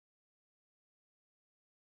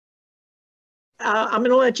I'm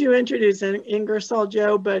going to let you introduce Ingersoll,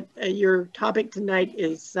 Joe, but your topic tonight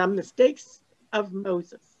is some mistakes of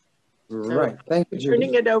Moses. Right. Thank you, Judy.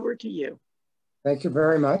 Turning it over to you. Thank you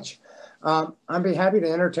very much. I'd be happy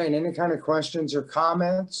to entertain any kind of questions or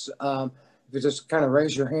comments. If you just kind of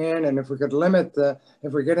raise your hand, and if we could limit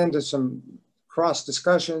if we get into some cross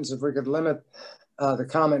discussions, if we could limit the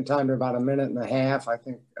comment time to about 1.5 minutes, I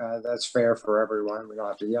think that's fair for everyone. We don't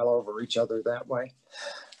have to yell over each other that way.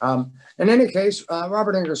 In any case,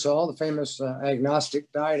 Robert Ingersoll, the famous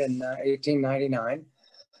agnostic, died in 1899.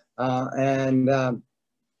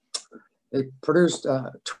 He produced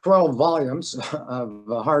 12 volumes of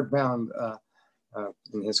hardbound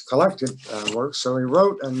in his collected works. So he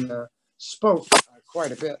wrote and spoke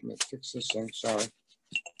quite a bit. Let me fix this thing, sorry.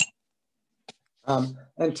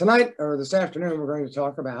 And tonight, or this afternoon, we're going to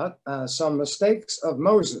talk about some mistakes of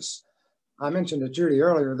Moses. I mentioned to Judy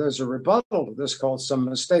earlier, there's a rebuttal to this called Some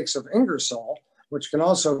Mistakes of Ingersoll, which can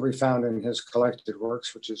also be found in his collected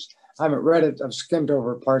works, which is, I haven't read it, I've skimmed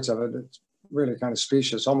over parts of it. It's really kind of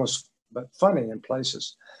specious, almost but funny in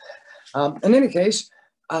places. In any case,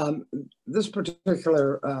 this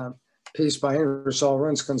particular piece by Ingersoll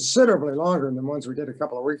runs considerably longer than the ones we did a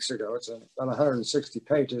couple of weeks ago. It's about 160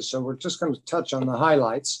 pages, so we're just going to touch on the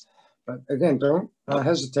highlights. But again, don't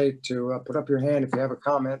hesitate to put up your hand if you have a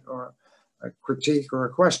comment or a critique or a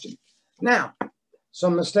question. Now,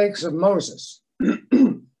 some mistakes of Moses.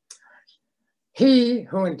 He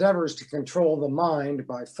who endeavors to control the mind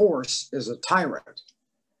by force is a tyrant,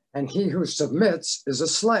 and he who submits is a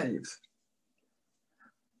slave.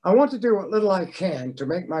 I want to do what little I can to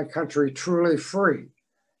make my country truly free,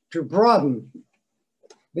 to broaden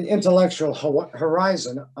the intellectual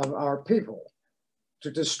horizon of our people, to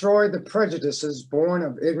destroy the prejudices born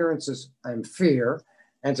of ignorance and fear,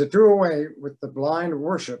 and to do away with the blind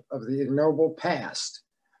worship of the ignoble past,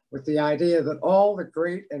 with the idea that all the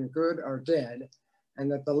great and good are dead,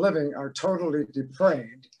 and that the living are totally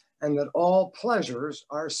depraved, and that all pleasures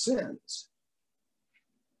are sins.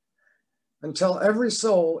 Until every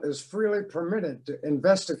soul is freely permitted to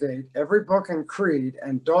investigate every book and creed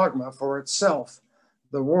and dogma for itself,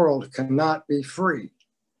 the world cannot be free.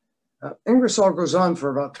 Ingersoll goes on for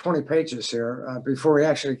about 20 pages here before he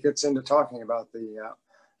actually gets into talking about the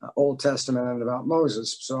Old Testament and about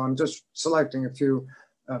Moses. So I'm just selecting a few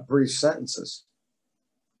brief sentences.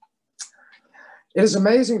 It is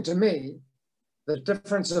amazing to me the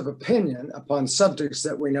difference of opinion upon subjects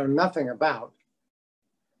that we know nothing about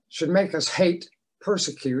should make us hate,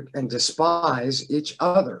 persecute, and despise each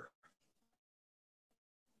other.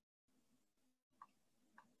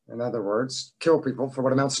 In other words, kill people for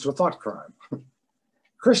what amounts to a thought crime.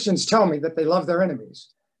 Christians tell me that they love their enemies,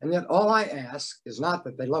 and yet all I ask is not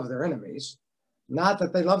that they love their enemies, not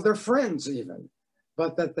that they love their friends even,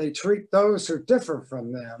 but that they treat those who differ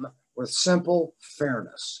from them with simple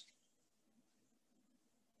fairness.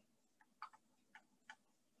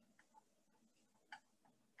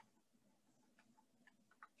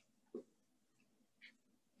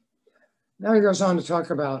 Now he goes on to talk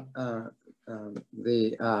about the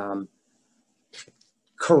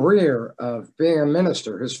career of being a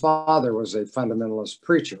minister. His father was a fundamentalist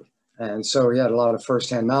preacher, and so he had a lot of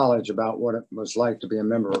firsthand knowledge about what it was like to be a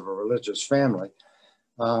member of a religious family.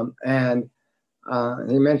 He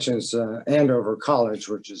mentions Andover College,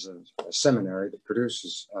 which is a seminary that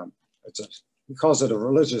produces, he calls it a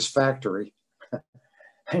religious factory.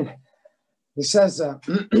 And he says, I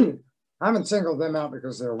haven't singled them out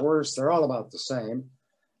because they're worse. They're all about the same.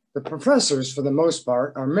 The professors, for the most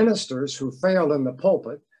part, are ministers who failed in the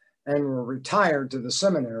pulpit and were retired to the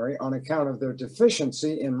seminary on account of their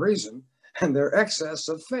deficiency in reason and their excess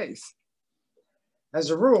of faith.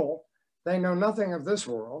 As a rule, they know nothing of this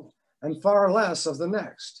world and far less of the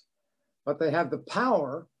next, but they have the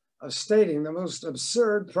power of stating the most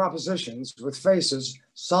absurd propositions with faces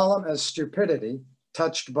solemn as stupidity,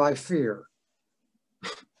 touched by fear.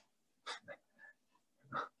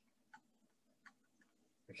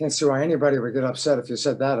 I can't see why anybody would get upset if you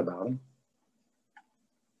said that about him.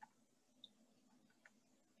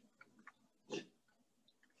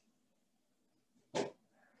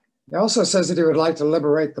 He also says that he would like to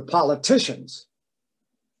liberate the politicians.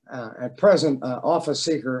 At present, office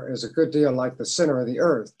seeker is a good deal like the center of the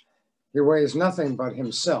earth. He weighs nothing but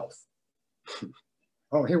himself.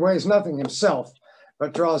 Oh, he weighs nothing himself,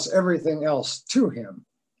 but draws everything else to him.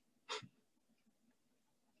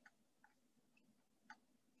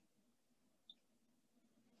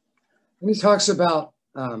 And he talks about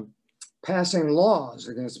passing laws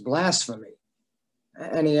against blasphemy.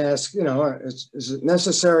 And he asks, you know, is it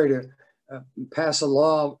necessary to pass a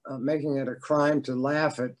law making it a crime to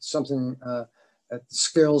laugh at something at the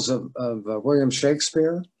skills of William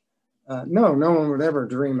Shakespeare? No, no one would ever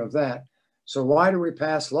dream of that. So why do we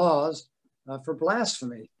pass laws for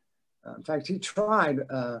blasphemy? In fact, he tried,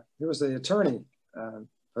 he was the attorney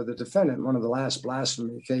for the defendant in one of the last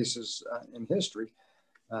blasphemy cases in history,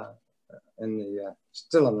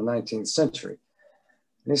 still in the 19th century.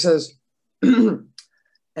 And he says, an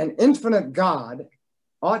infinite God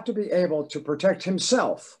ought to be able to protect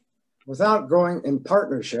himself without going in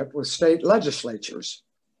partnership with state legislatures.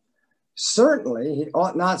 Certainly, he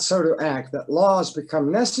ought not so to act that laws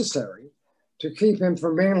become necessary to keep him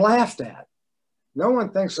from being laughed at. No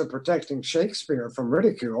one thinks of protecting Shakespeare from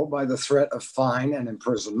ridicule by the threat of fine and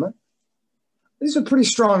imprisonment. These are pretty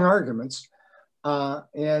strong arguments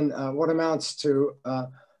in what amounts to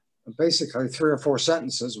basically 3 or 4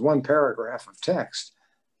 sentences, 1 paragraph of text.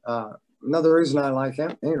 Another reason I like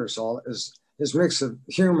Ingersoll is his mix of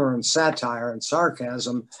humor and satire and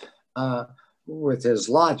sarcasm with his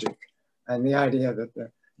logic and the idea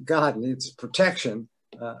that God needs protection.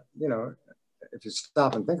 You know, if you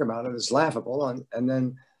stop and think about it, is laughable. And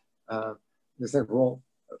then you think, well,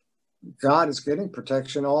 God is getting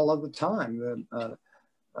protection all of the time.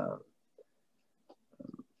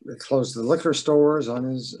 They closed the liquor stores on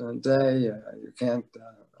his day. You can't,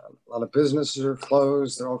 a lot of businesses are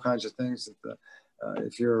closed. There are all kinds of things that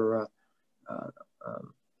if you're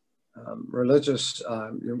religious,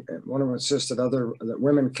 you want to insist that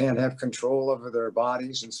women can't have control over their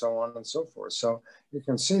bodies and so on and so forth. So you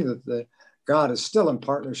can see that God is still in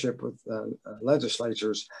partnership with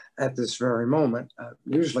legislatures at this very moment,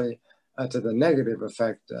 usually to the negative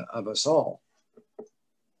effect of us all.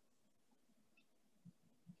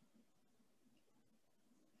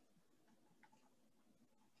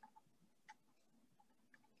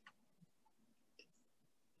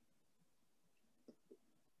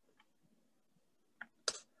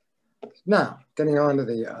 Now, getting on to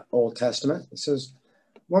the Old Testament, it says,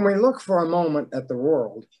 when we look for a moment at the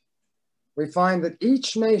world, we find that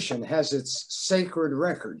each nation has its sacred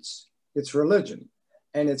records, its religion,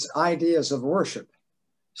 and its ideas of worship.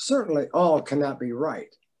 Certainly all cannot be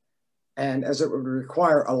right. And as it would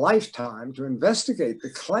require a lifetime to investigate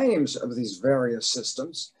the claims of these various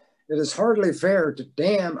systems, it is hardly fair to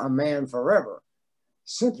damn a man forever,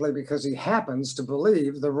 simply because he happens to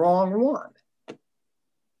believe the wrong one.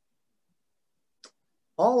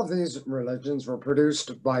 All of these religions were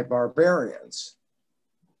produced by barbarians.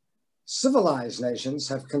 Civilized nations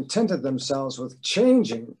have contented themselves with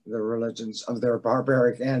changing the religions of their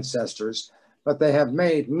barbaric ancestors, but they have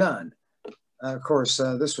made none. Of course,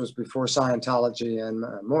 this was before Scientology and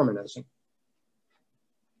Mormonism.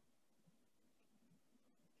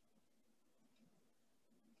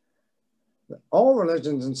 All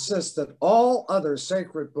religions insist that all other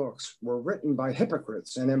sacred books were written by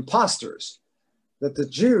hypocrites and impostors, that the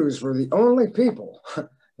Jews were the only people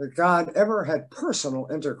that God ever had personal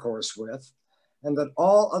intercourse with, and that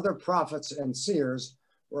all other prophets and seers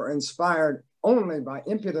were inspired only by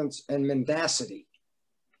impudence and mendacity.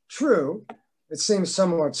 True, it seems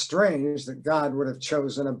somewhat strange that God would have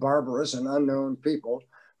chosen a barbarous and unknown people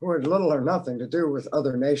who had little or nothing to do with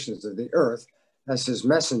other nations of the earth as his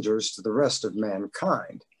messengers to the rest of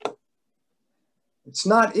mankind. It's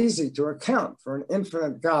not easy to account for an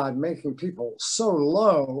infinite God making people so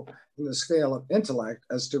low in the scale of intellect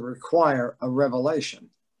as to require a revelation.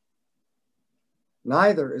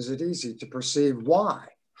 Neither is it easy to perceive why.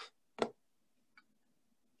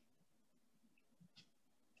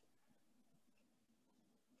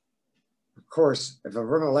 Of course, if a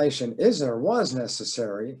revelation is or was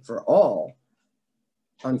necessary for all,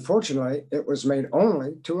 unfortunately, it was made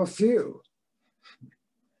only to a few.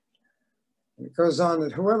 It goes on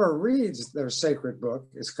that whoever reads their sacred book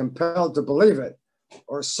is compelled to believe it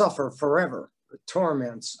or suffer forever the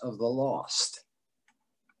torments of the lost.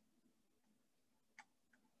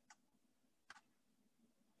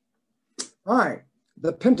 All right,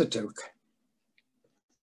 the Pentateuch.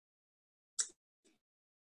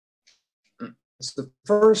 It's the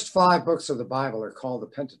first 5 books of the Bible are called the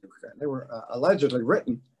Pentateuch. They were allegedly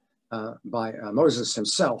written by Moses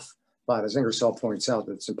himself. But as Ingersoll points out,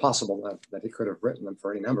 it's impossible that he could have written them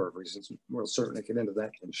for any number of reasons. We'll certainly get into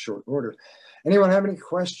that in short order. Anyone have any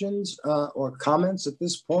questions or comments at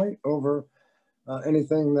this point over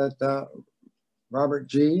anything that Robert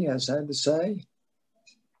G. has had to say?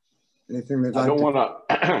 Anything they'd like to...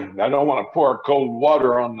 I don't want to pour cold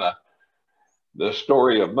water on the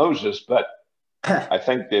story of Moses, but I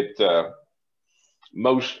think that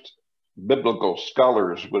most biblical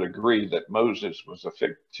scholars would agree that Moses was a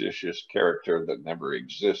fictitious character that never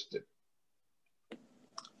existed.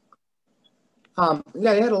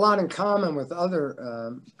 Yeah, he had a lot in common with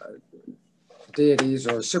other deities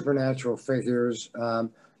or supernatural figures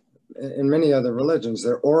in many other religions.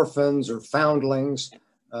 They're orphans or foundlings.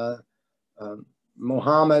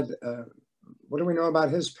 Muhammad, what do we know about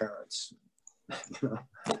his parents?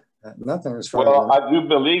 Nothing as far as well, I do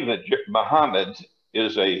believe that Muhammad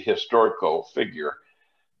is a historical figure,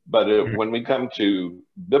 but when we come to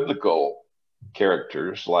biblical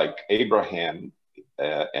characters like Abraham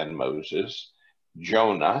and Moses,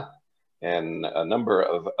 Jonah, and a number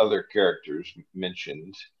of other characters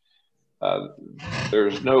mentioned,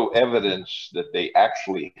 there's no evidence that they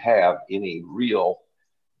actually have any real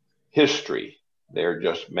history. They're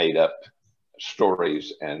just made up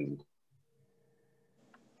stories. And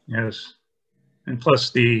yes, and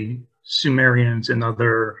plus the Sumerians and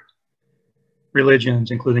other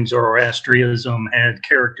religions, including Zoroastrianism, had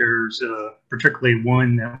characters, particularly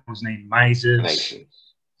one that was named Moses.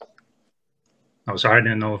 Oh, sorry, I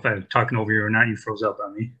didn't know if I was talking over you or not. You froze up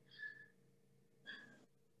on me.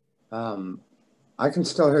 I can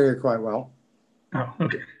still hear you quite well. Oh,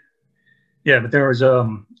 okay. Yeah, but there was a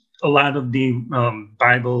lot of the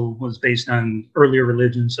Bible was based on earlier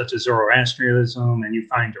religions such as Zoroastrianism, and you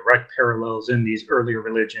find direct parallels in these earlier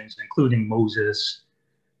religions, including Moses.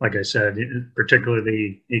 Like I said,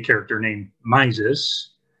 particularly a character named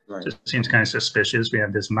Moses. Right. Just seems kind of suspicious. We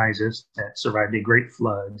have this Moses that survived a great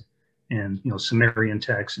flood, and Sumerian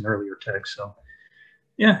texts and earlier texts. So,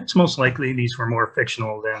 yeah, it's most likely these were more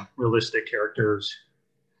fictional than realistic characters.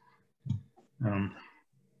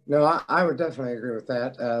 No, I would definitely agree with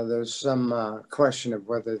that. There's some question of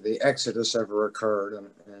whether the Exodus ever occurred,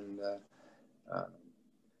 and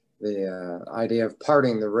the idea of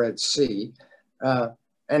parting the Red Sea.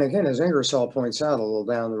 And again, as Ingersoll points out a little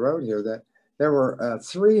down the road here, that there were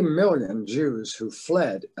 3 million Jews who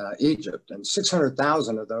fled Egypt, and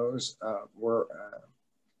 600,000 of those were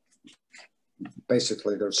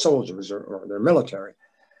basically their soldiers or their military.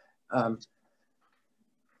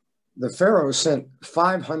 The Pharaoh sent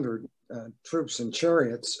 500 troops and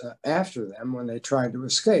chariots after them when they tried to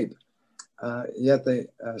escape. Yet the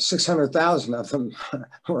 600,000 of them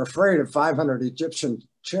were afraid of 500 Egyptian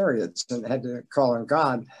chariots and had to call on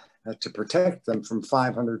God to protect them from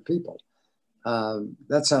 500 people.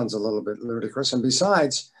 That sounds a little bit ludicrous. And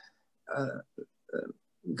besides,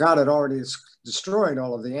 God had already destroyed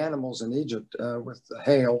all of the animals in Egypt with the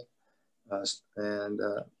hail.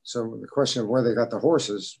 So the question of where they got the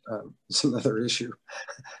horses is another issue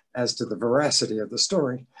as to the veracity of the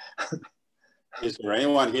story. Is there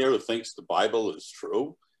anyone here who thinks the Bible is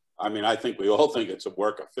true? I mean, I think we all think it's a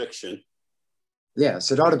work of fiction.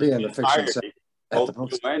 Yes, it ought to be in the fiction section. Both New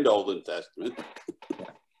and Old Testament. Yeah.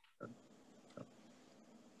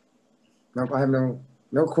 Nope, I have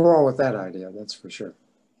no quarrel with that idea, that's for sure.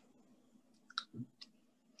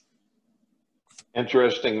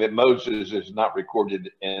 Interesting that Moses is not recorded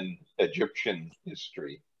in Egyptian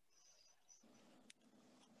history.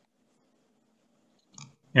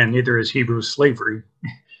 And neither is Hebrew slavery.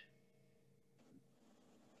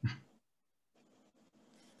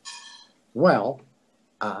 Well,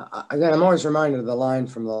 again, I'm always reminded of the line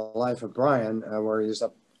from The Life of Brian, where he's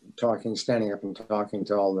standing up and talking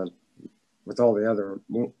to with all the other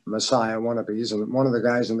Messiah wannabes, and one of the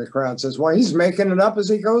guys in the crowd says, "Well, he's making it up as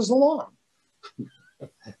he goes along,"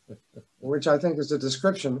 which I think is a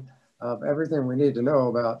description of everything we need to know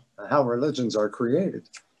about how religions are created.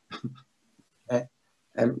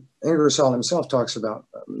 And Ingersoll himself talks about,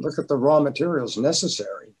 look at the raw materials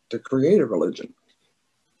necessary to create a religion,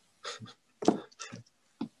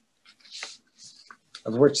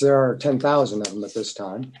 of which there are 10,000 of them at this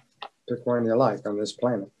time. Pick one you like on this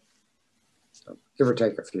planet. So give or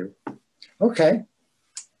take a few. Okay.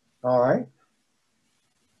 All right.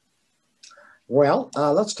 Well,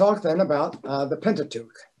 let's talk then about the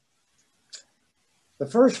Pentateuch. The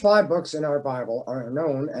first 5 books in our Bible are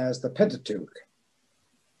known as the Pentateuch.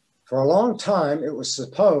 For a long time, it was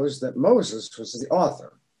supposed that Moses was the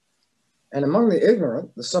author. And among the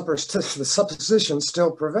ignorant, the supposition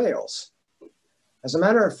still prevails. As a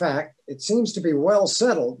matter of fact, it seems to be well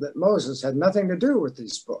settled that Moses had nothing to do with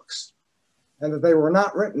these books, and that they were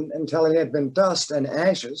not written until he had been dust and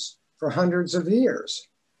ashes for hundreds of years.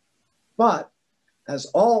 But as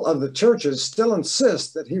all of the churches still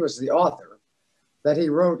insist that he was the author, that he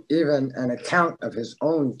wrote even an account of his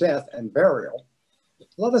own death and burial,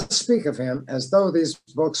 let us speak of him as though these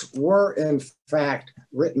books were in fact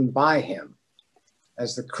written by him.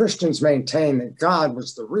 As the Christians maintain that God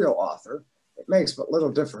was the real author, it makes but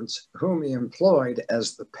little difference whom he employed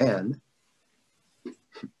as the pen.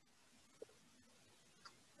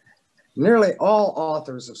 Nearly all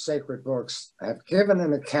authors of sacred books have given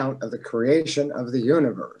an account of the creation of the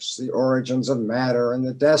universe, the origins of matter, and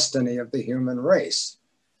the destiny of the human race.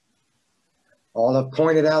 All have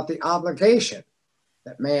pointed out the obligation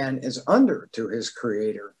that man is under to his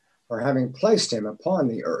creator for having placed him upon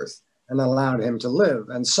the earth and allowed him to live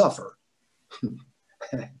and suffer.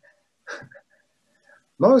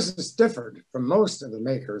 Moses differed from most of the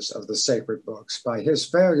makers of the sacred books by his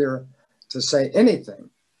failure to say anything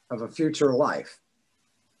of a future life.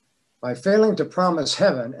 By failing to promise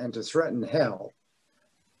heaven and to threaten hell,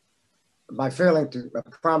 upon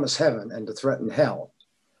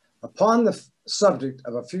the subject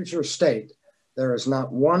of a future state, there is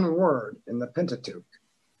not one word in the Pentateuch.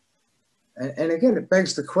 And again, it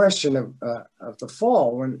begs the question of the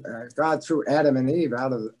fall, when God threw Adam and Eve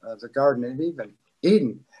out of the Garden of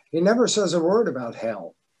Eden. He never says a word about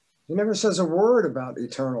hell. He never says a word about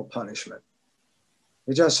eternal punishment.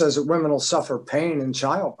 He just says that women will suffer pain in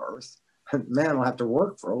childbirth, and man will have to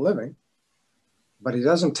work for a living. But he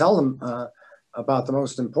doesn't tell them about the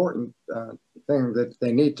most important thing that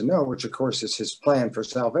they need to know, which of course is his plan for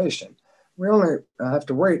salvation. We only have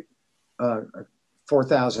to wait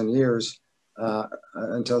 4,000 years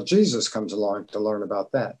until Jesus comes along to learn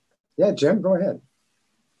about that. Yeah, Jim, go ahead.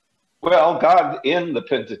 Well, God in the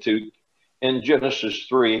Pentateuch, in Genesis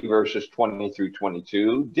 3, verses 20 through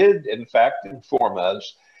 22, did in fact inform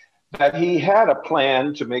us that he had a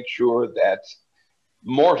plan to make sure that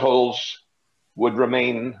mortals would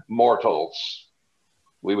remain mortals.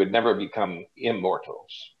 We would never become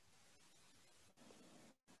immortals.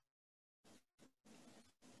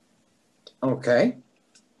 Okay,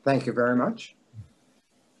 thank you very much.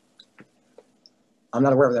 I'm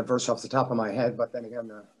not aware of that verse off the top of my head, but then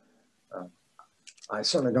again, I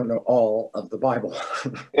certainly don't know all of the Bible.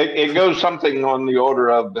 It goes something on the order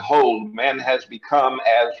of, behold, man has become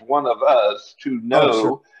as one of us to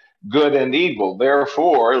know good and evil.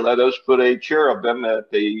 Therefore, let us put a cherubim at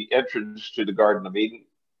the entrance to the Garden of Eden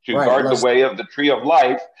to guard the way of the tree of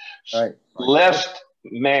life, lest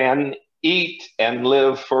man eat and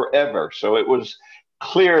live forever. So it was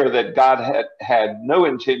clear that God had no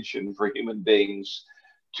intention for human beings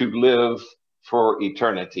to live for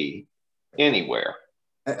eternity anywhere.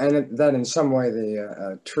 And that in some way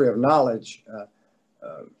the tree of knowledge,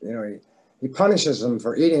 he punishes them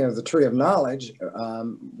for eating of the tree of knowledge,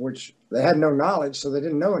 which they had no knowledge, so they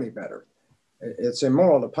didn't know any better. It's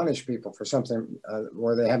immoral to punish people for something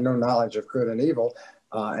where they have no knowledge of good and evil.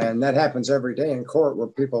 And that happens every day in court, where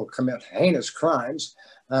people commit heinous crimes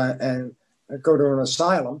and go to an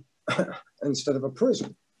asylum instead of a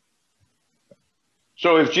prison.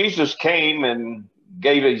 So if Jesus came and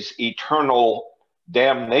gave us eternal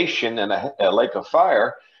damnation in a lake of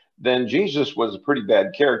fire, then Jesus was a pretty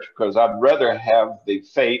bad character, because I'd rather have the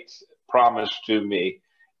fate promised to me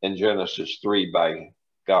in Genesis 3 by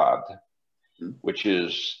God, which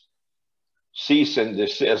is cease and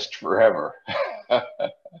desist forever.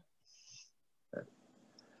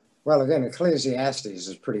 Well, again, Ecclesiastes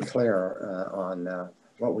is pretty clear on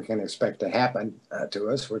what we can expect to happen to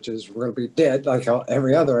us, which is we're going to be dead like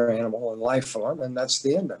every other animal in life form, and that's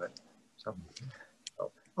the end of it. So,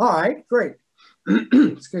 all right, great.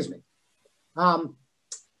 Excuse me.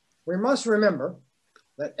 We must remember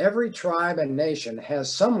that every tribe and nation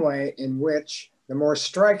has some way in which the more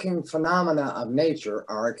striking phenomena of nature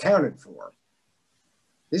are accounted for.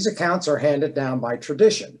 These accounts are handed down by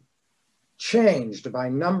tradition, changed by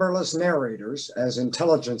numberless narrators as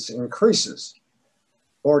intelligence increases,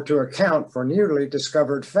 or to account for newly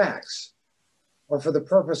discovered facts, or for the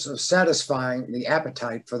purpose of satisfying the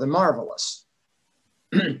appetite for the marvelous.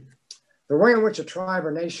 The way in which a tribe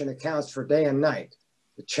or nation accounts for day and night,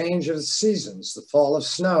 the change of the seasons, the fall of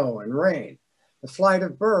snow and rain, the flight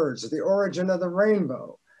of birds, the origin of the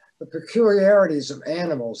rainbow, the peculiarities of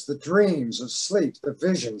animals, the dreams of sleep, the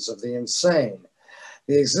visions of the insane,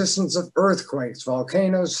 the existence of earthquakes,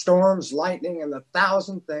 volcanoes, storms, lightning, and the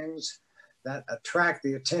thousand things that attract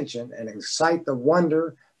the attention and excite the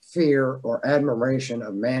wonder, fear, or admiration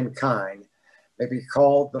of mankind may be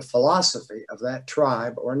called the philosophy of that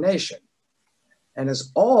tribe or nation. And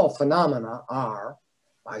as all phenomena are,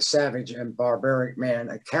 by savage and barbaric man,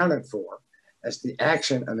 accounted for as the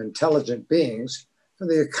action of intelligent beings for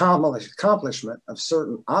the accomplishment of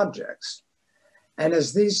certain objects, and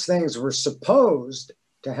as these things were supposed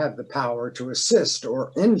to have the power to assist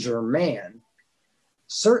or injure man,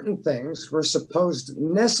 certain things were supposed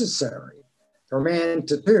necessary for man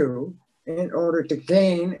to do in order to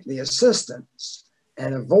gain the assistance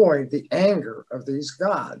and avoid the anger of these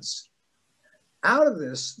gods. Out of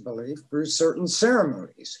this belief grew certain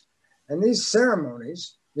ceremonies, and these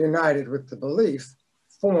ceremonies united with the belief,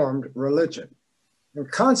 formed religion. And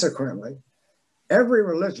consequently, every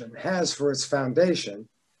religion has for its foundation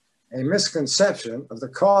a misconception of the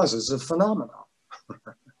causes of phenomena.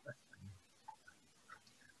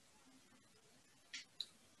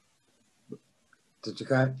 Did you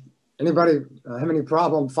guys, anybody have any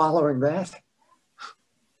problem following that?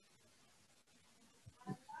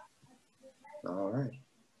 All right.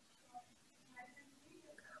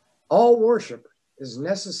 All worship is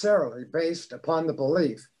necessarily based upon the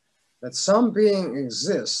belief that some being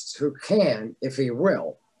exists who can, if he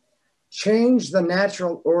will, change the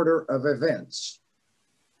natural order of events.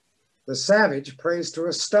 The savage prays to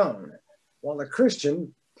a stone, while the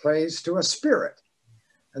Christian prays to a spirit,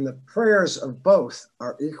 and the prayers of both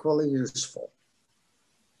are equally useful.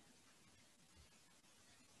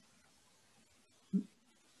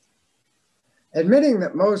 Admitting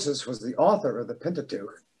that Moses was the author of the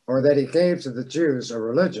Pentateuch, or that he gave to the Jews a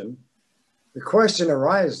religion, the question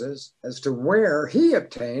arises as to where he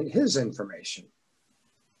obtained his information.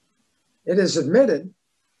 It is admitted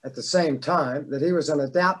at the same time that he was an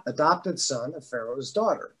adopted son of Pharaoh's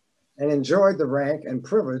daughter and enjoyed the rank and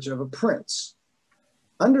privilege of a prince.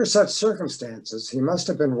 Under such circumstances, he must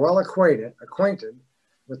have been well acquainted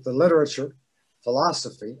with the literature,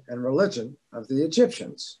 philosophy, and religion of the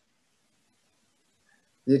Egyptians.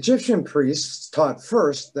 The Egyptian priests taught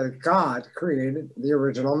first that God created the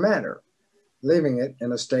original matter, leaving it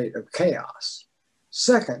in a state of chaos.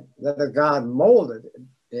 Second, that a God molded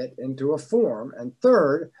it into a form. And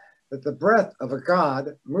third, that the breath of a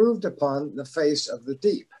God moved upon the face of the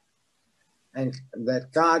deep, and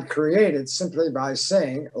that God created simply by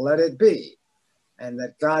saying, "Let it be," and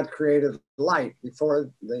that God created light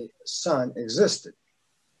before the sun existed.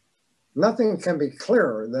 Nothing can be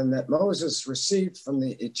clearer than that Moses received from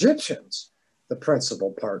the Egyptians the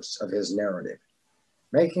principal parts of his narrative,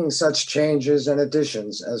 making such changes and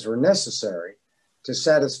additions as were necessary to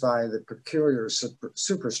satisfy the peculiar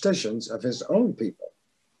superstitions of his own people.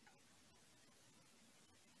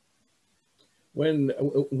 When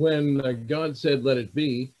God said, "Let it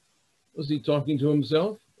be," was he talking to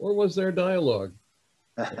himself, or was there dialogue?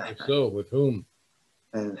 If so, with whom?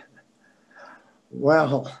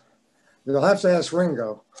 Well, you'll have to ask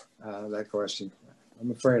Ringo that question.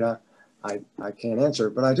 I'm afraid I can't answer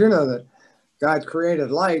it, but I do know that God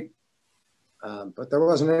created light, but there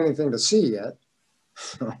wasn't anything to see yet.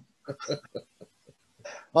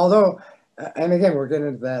 Although, and again, we're getting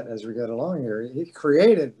into that as we get along here. He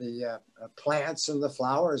created the plants and the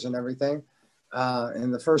flowers and everything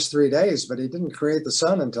in the first 3 days, but he didn't create the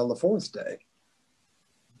sun until the fourth day.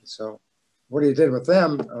 So what he did with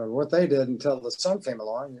them, or what they did until the sun came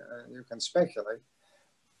along, you can speculate.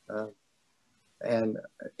 And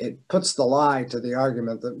it puts the lie to the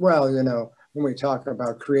argument that, well, you know, when we talk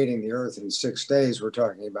about creating the earth in 6 days, we're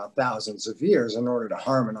talking about thousands of years in order to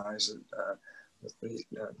harmonize it with the,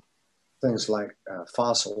 things like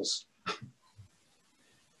fossils.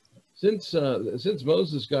 Since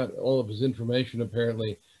Moses got all of his information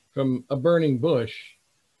apparently from a burning bush,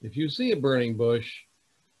 if you see a burning bush,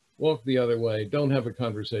 walk the other way. Don't have a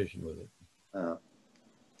conversation with it.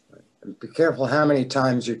 Be careful how many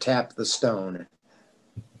times you tap the stone.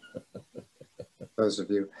 Those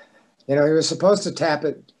of you, you know, he was supposed to tap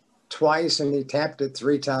it twice and he tapped it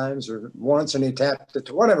 3 times, or once and he tapped it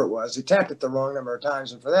to whatever it was. He tapped it the wrong number of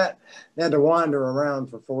times. And for that, they had to wander around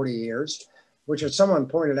for 40 years, which, as someone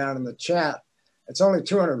pointed out in the chat, it's only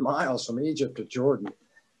 200 miles from Egypt to Jordan.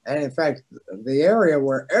 And in fact, the area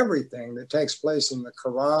where everything that takes place in the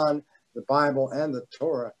Quran, the Bible, and the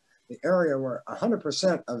Torah, the area where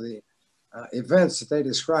 100% of the events that they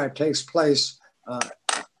describe takes place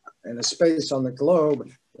in a space on the globe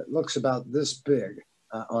that looks about this big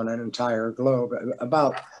on an entire globe,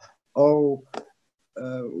 about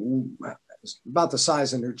the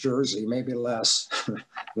size of New Jersey, maybe less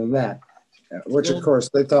than that, which of course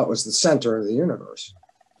they thought was the center of the universe.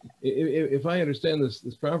 If I understand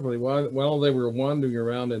this properly, while they were wandering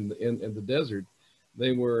around in the desert,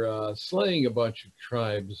 they were slaying a bunch of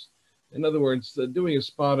tribes. In other words, doing a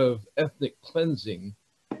spot of ethnic cleansing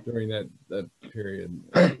during that period.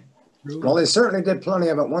 Well, they certainly did plenty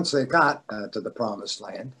of it once they got to the promised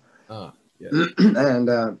land. Yes. And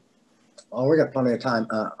we got plenty of time.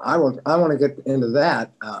 I want to get into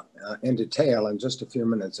that in detail in just a few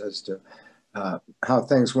minutes as to how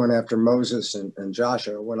things went after Moses and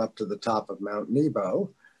Joshua went up to the top of Mount Nebo,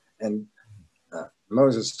 and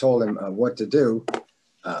Moses told him what to do.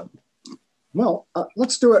 Well,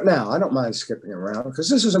 let's do it now. I don't mind skipping around because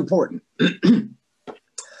this is important.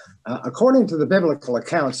 According to the biblical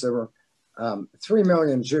accounts, there were 3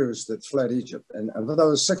 million Jews that fled Egypt, and of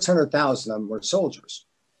those 600,000 of them were soldiers.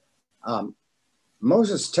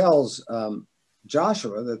 Moses tells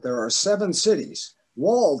Joshua that there are 7 cities,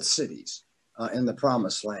 walled cities, in the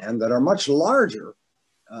promised land that are much larger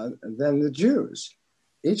than the Jews,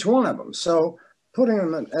 each one of them. So putting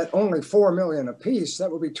them at only 4 million apiece,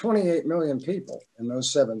 that would be 28 million people in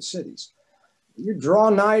those 7 cities. You draw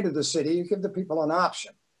nigh to the city, you give the people an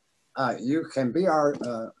option. You can be our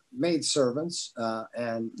maid servants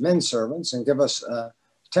and men servants and give us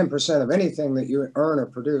 10% of anything that you earn or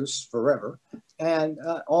produce forever, and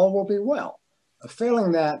all will be well.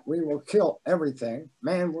 Failing that, we will kill everything,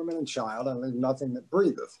 man, woman, and child, and leave nothing that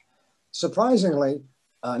breatheth. Surprisingly,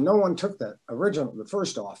 no one took the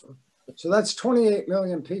first offer. So that's 28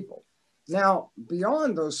 million people. Now,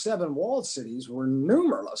 beyond those 7 walled cities were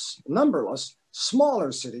numberless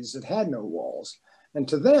smaller cities that had no walls. And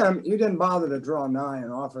to them, you didn't bother to draw nigh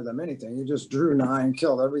and offer them anything. You just drew nigh and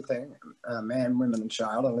killed everything, man, women, and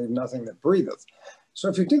child, and leave nothing that breatheth. So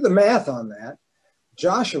if you do the math on that,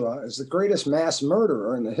 Joshua is the greatest mass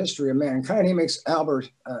murderer in the history of mankind. He makes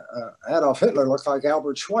Adolf Hitler look like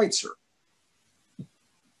Albert Schweitzer.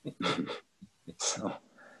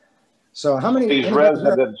 So how many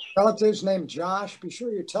relatives named Josh? Be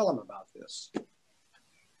sure you tell them about this.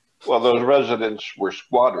 Well, those residents were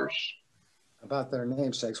squatters. About their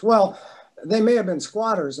namesakes. Well, they may have been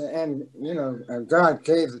squatters, and God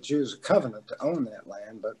gave the Jews a covenant to own that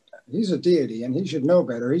land, but he's a deity and he should know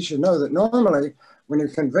better. He should know that normally when you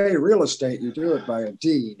convey real estate, you do it by a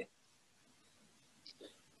deed.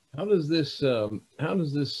 How does this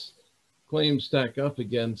claim stack up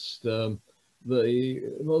against the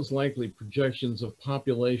most likely projections of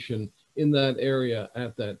population in that area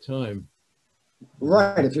at that time?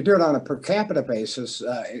 Right. If you do it on a per capita basis,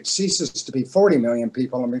 it ceases to be 40 million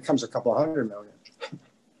people and becomes a couple 100 million.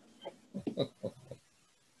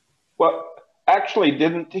 Well, actually,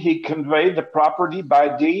 didn't he convey the property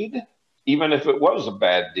by deed, even if it was a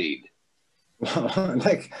bad deed?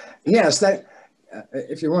 Yes, that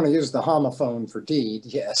if you want to use the homophone for deed,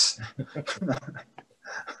 yes.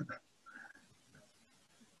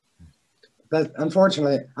 But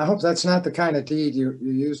unfortunately, I hope that's not the kind of deed you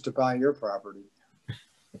use to buy your property.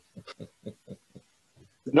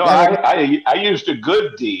 No, I used a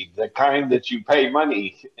good deed, the kind that you pay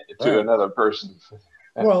money to another person.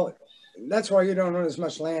 Well, that's why you don't own as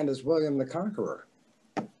much land as William the Conqueror.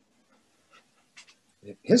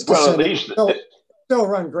 His descendants still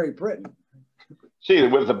run Great Britain. See,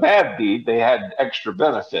 with the bad deed, they had extra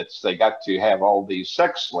benefits. They got to have all these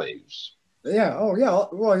sex slaves. Yeah. Oh, yeah.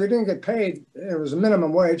 Well, you didn't get paid. It was a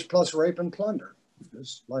minimum wage plus rape and plunder.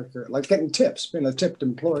 It's like getting tips, being a tipped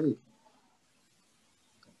employee.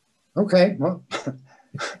 Okay. Well,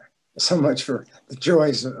 so much for the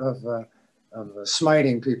joys of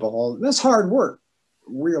smiting people. That's hard work,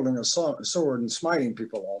 wielding a sword and smiting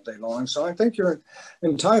people all day long. So I think you're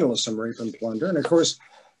entitled to some rape and plunder. And of course,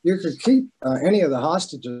 you could keep any of the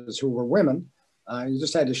hostages who were women. You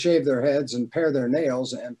just had to shave their heads and pare their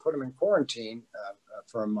nails and put them in quarantine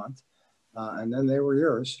for a month. And then they were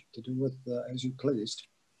yours to do with as you pleased.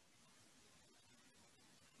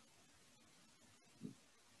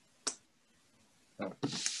 So,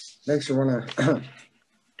 makes you want to,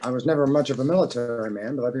 I was never much of a military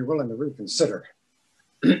man, but I'd be willing to reconsider.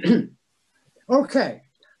 Okay,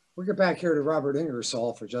 we'll get back here to Robert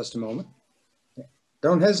Ingersoll for just a moment.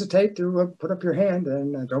 Don't hesitate to put up your hand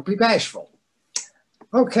and don't be bashful.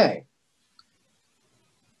 Okay.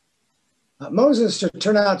 Moses should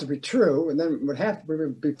turn out to be true and then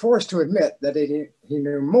would be forced to admit that he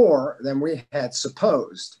knew more than we had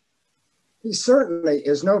supposed. He certainly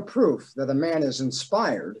is no proof that a man is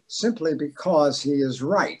inspired simply because he is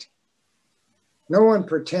right. No one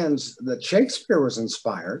pretends that Shakespeare was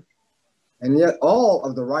inspired, and yet all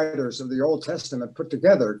of the writers of the Old Testament put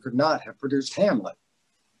together could not have produced Hamlet.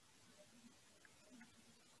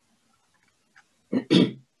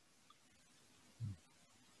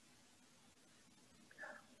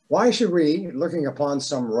 Why should we, looking upon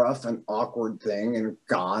some rough and awkward thing in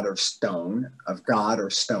God or stone,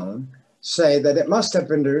 say that it must have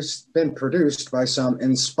been produced by some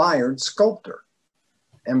inspired sculptor,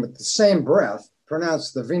 and with the same breath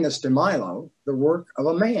pronounce the Venus de Milo the work of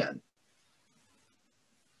a man?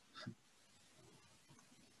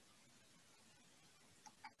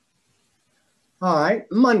 All right,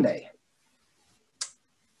 Monday.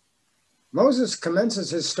 Moses commences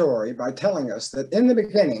his story by telling us that in the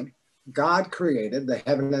beginning, God created the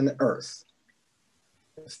heaven and the earth.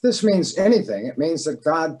 If this means anything, it means that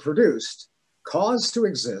God produced, caused to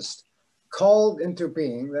exist, called into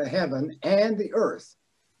being the heaven and the earth.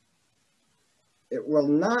 it will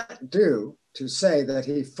not do to say that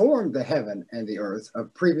he formed the heaven and the earth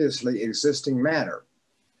of previously existing matter.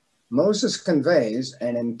 Moses conveys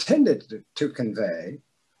and intended to convey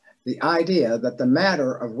the idea that the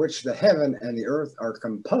matter of which the heaven and the earth are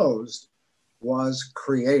composed was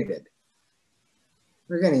created.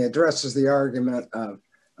 Again, he addresses the argument of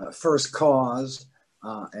first cause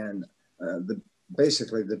and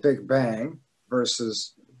basically the Big Bang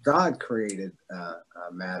versus God created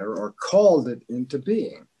matter or called it into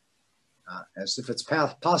being, as if it's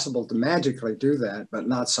possible to magically do that, but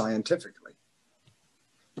not scientifically.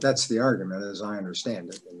 That's the argument as I understand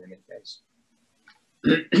it in any case.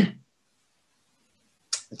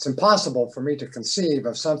 It's impossible for me to conceive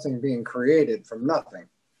of something being created from nothing.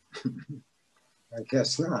 I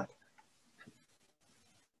guess not.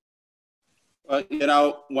 Well, you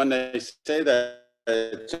know, when they say that,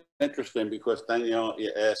 it's interesting because then, you know,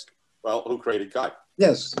 you ask, well, who created God?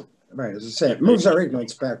 Yes, right. As I say, it moves our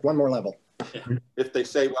ignorance back one more level. If they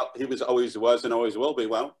say, well, he always was and always will be,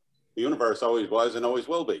 well, the universe always was and always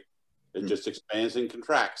will be. It just expands and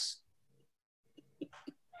contracts.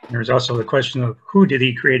 There's also the question of who did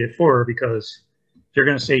he create it for? Because if you're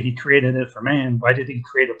going to say he created it for man, why did he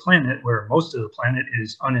create a planet where most of the planet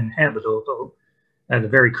is uninhabitable the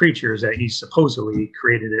very creatures that he supposedly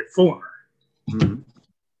created it for? Mm-hmm.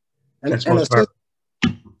 That's most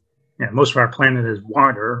of our planet is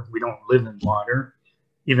water. We don't live in water.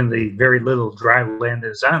 Even the very little dry land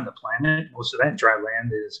that is on the planet, most of that dry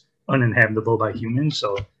land is uninhabitable by humans.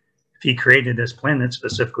 So if he created this planet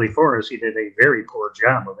specifically for us, he did a very poor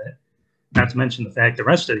job of it. Not to mention the fact the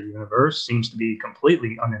rest of the universe seems to be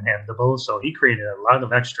completely uninhabitable. So he created a lot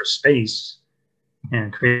of extra space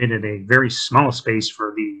and created a very small space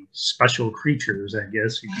for the special creatures, I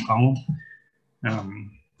guess you could call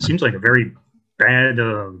them. Seems like a very bad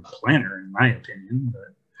planner, in my opinion.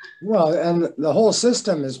 But. Well, and the whole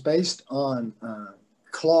system is based on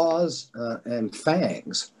claws and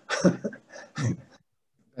fangs,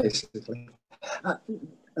 basically.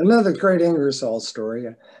 Another great Ingersoll story.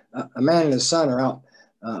 A man and his son are out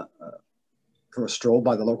for a stroll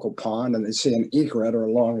by the local pond, and they see an egret, or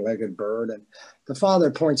a long-legged bird, and the father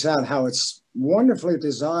points out how it's wonderfully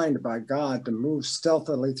designed by God to move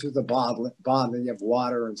stealthily through the body of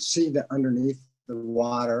water and see underneath the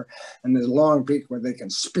water, and there's a long beak where they can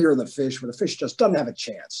spear the fish, where the fish just doesn't have a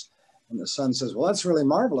chance. And the son says, well, that's really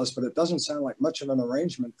marvelous, but it doesn't sound like much of an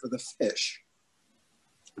arrangement for the fish.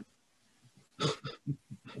 A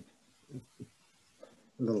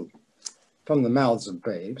little from the mouths of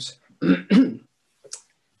babes.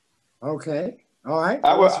 Okay, all right.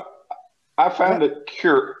 I found it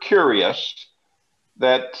curious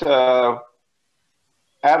that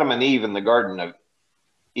Adam and Eve in the Garden of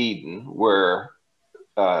Eden were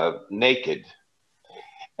naked,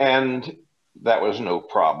 and that was no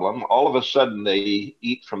problem. All of a sudden, they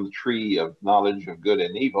eat from the tree of knowledge of good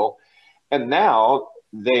and evil, and now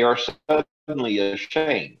they are suddenly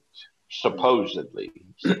ashamed, supposedly.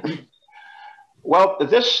 Well,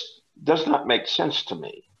 this does not make sense to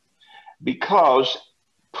me, because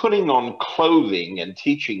putting on clothing and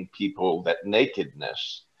teaching people that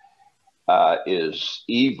nakedness is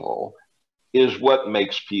evil is what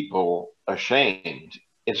makes people ashamed.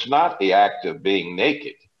 It's not the act of being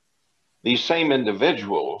naked. These same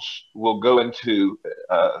individuals will go into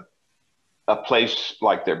a place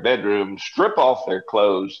like their bedroom, strip off their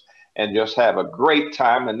clothes, and just have a great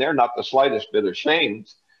time, and they're not the slightest bit ashamed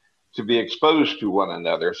to be exposed to one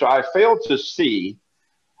another. So I fail to see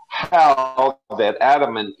how that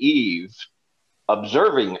Adam and Eve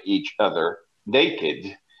observing each other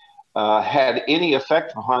naked had any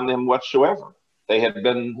effect upon them whatsoever. They had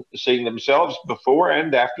been seeing themselves before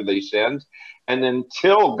and after they sinned, and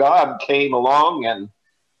until God came along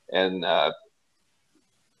and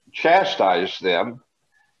chastised them,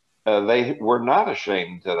 they were not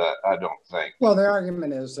ashamed, I don't think. Well, the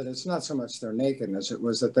argument is that it's not so much their nakedness, it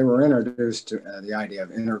was that they were introduced to the idea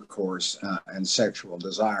of intercourse and sexual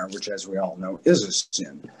desire, which, as we all know, is a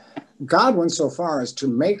sin. God went so far as to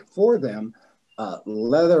make for them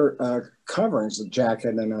leather coverings, a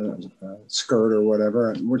jacket and a skirt or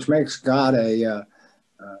whatever, which makes God a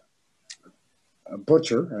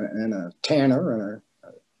butcher and a tanner and a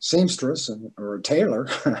seamstress or a tailor.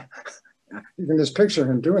 You can just picture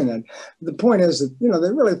him doing that. The point is that,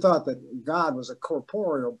 they really thought that God was a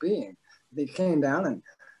corporeal being. He came down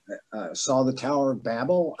and saw the Tower of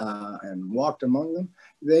Babel and walked among them.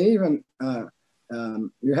 They even,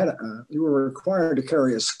 you were required to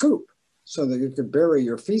carry a scoop so that you could bury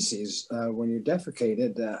your feces when you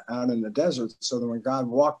defecated out in the desert, so that when God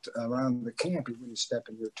walked around the camp, he wouldn't step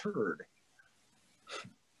in your turd.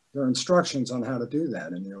 There are instructions on how to do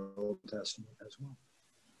that in the Old Testament as well.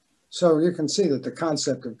 So you can see that the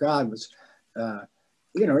concept of God was,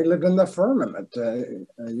 he lived in the firmament.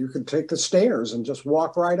 You could take the stairs and just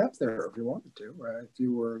walk right up there if you wanted to, if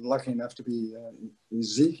you were lucky enough to be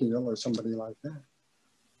Ezekiel or somebody like that.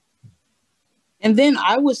 And then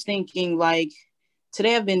I was thinking, like,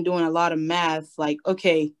 today I've been doing a lot of math, like,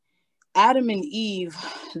 okay, Adam and Eve,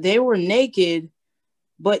 they were naked,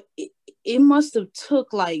 but it must have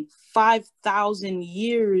took like 5,000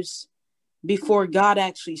 years before God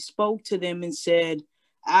actually spoke to them and said,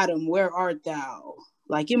 Adam, where art thou?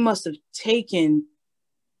 Like, it must have taken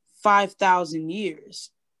 5,000 years.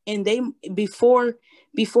 And they, before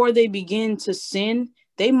they begin to sin,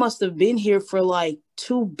 they must have been here for like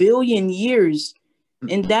 2 billion years.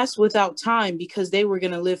 And that's without time, because they were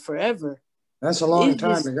going to live forever. That's a long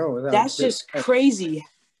time to go. That's just crazy.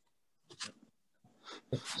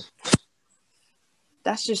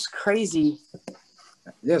 That's just crazy.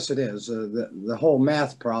 Yes, it is. The whole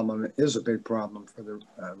math problem is a big problem for the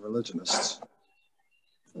religionists.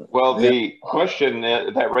 Well, the question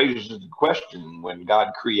that raises the question, when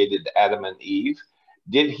God created Adam and Eve,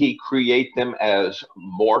 did he create them as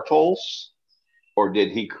mortals, or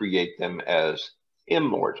did he create them as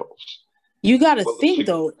immortals? You got to think,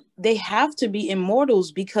 though, they have to be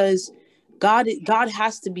immortals, because God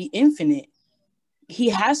has to be infinite. He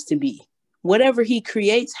has to be. Whatever he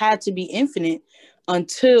creates had to be infinite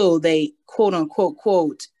until they, quote unquote,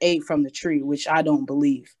 quote, ate from the tree, which I don't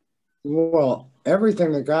believe. Well,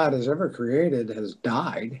 everything that God has ever created has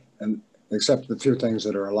died, and except the few things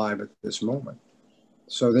that are alive at this moment.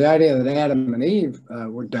 So the idea that Adam and Eve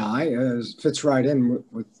would die fits right in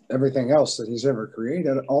with everything else that he's ever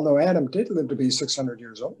created, although Adam did live to be 600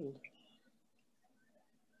 years old.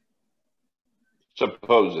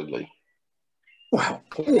 Supposedly. Well,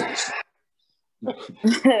 please.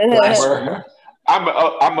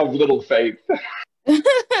 I'm of little faith.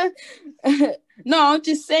 No, I'm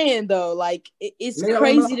just saying, though, like, it's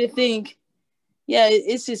crazy to think. Yeah,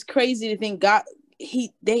 it's just crazy to think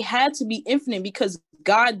they had to be infinite, because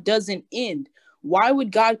God doesn't end. Why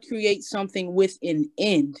would God create something with an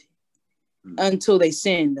end? Until they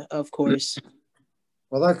sinned, of course.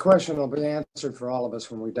 Well, that question will be answered for all of us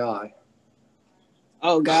when we die.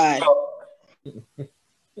 Oh, God.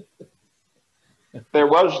 There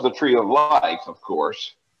was the tree of life, of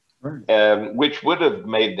course, right, which would have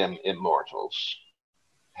made them immortals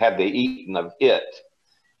had they eaten of it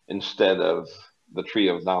instead of the tree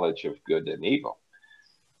of knowledge of good and evil.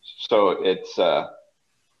 So it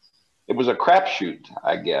was a crapshoot,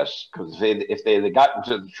 I guess, because if they had gotten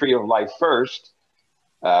to the tree of life first,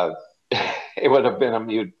 it would have been a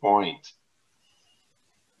moot point.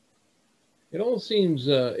 It all seems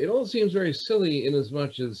very silly, in as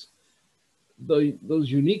much as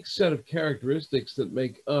those unique set of characteristics that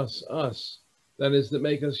make us us, that is, that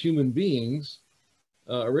make us human beings,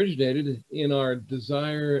 originated in our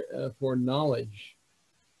desire for knowledge.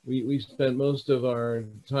 We spent most of our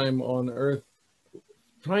time on Earth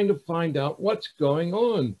trying to find out what's going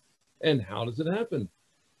on and how does it happen.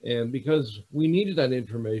 And because we needed that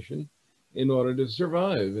information in order to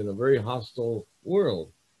survive in a very hostile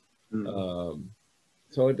world.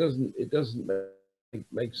 So it doesn't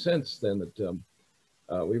make sense then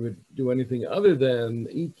that we would do anything other than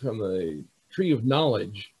eat from the tree of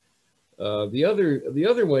knowledge. The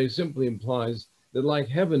other way simply implies that, like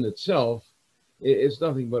heaven itself, it's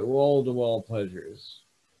nothing but wall-to-wall pleasures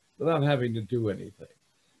without having to do anything.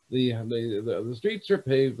 The streets are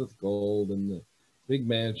paved with gold and the big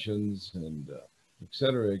mansions and et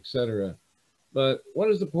cetera, et cetera. But what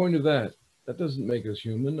is the point of that? That doesn't make us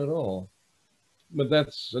human at all. But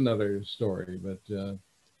that's another story, but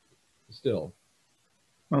still.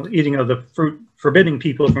 Well, eating of the fruit, forbidding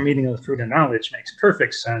people from eating of the fruit of knowledge makes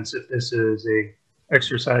perfect sense if this is a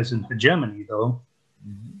exercise in hegemony, though.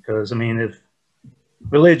 Because, I mean, if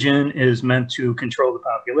religion is meant to control the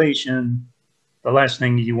population, the last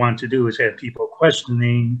thing you want to do is have people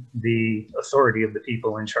questioning the authority of the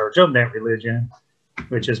people in charge of that religion,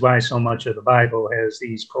 which is why so much of the Bible has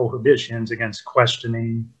these prohibitions against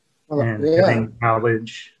questioning and giving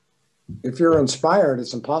knowledge. If you're inspired,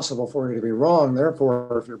 it's impossible for you to be wrong.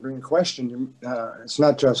 Therefore, if you're being questioned, it's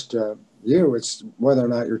not just you, it's whether or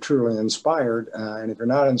not you're truly inspired. And if you're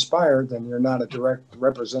not inspired, then you're not a direct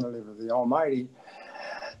representative of the Almighty.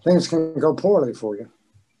 Things can go poorly for you.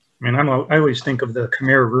 I mean, I always think of the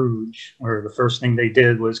Khmer Rouge, where the first thing they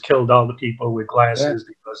did was killed all the people with glasses,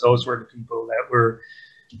 because those were the people that were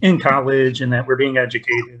in college and that were being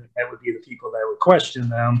educated. And that would be the people that would question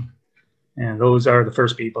them. And those are the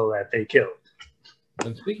first people that they killed.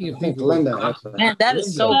 And speaking of I think people, Linda has that. Man, that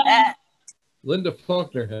is so bad. Linda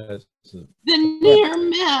Faulkner has some. The near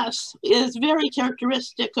miss is very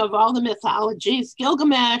characteristic of all the mythologies.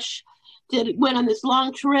 Gilgamesh went on this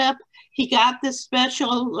long trip. He got this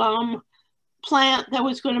special plant that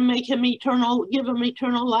was going to make him eternal, give him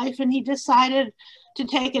eternal life, and he decided to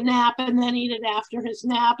take a nap and then eat it after his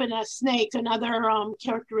nap. And a snake, another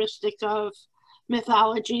characteristic of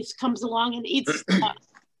mythologies, comes along and eats the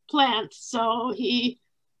plant. So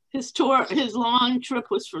his long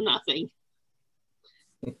trip was for nothing.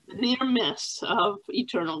 The near miss of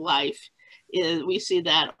eternal life we see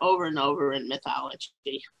that over and over in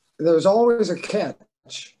mythology. There's always a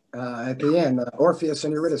catch at the end. Orpheus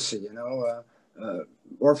and Eurydice,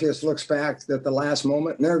 Orpheus looks back at the last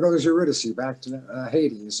moment, and there goes Eurydice back to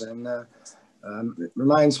Hades. And it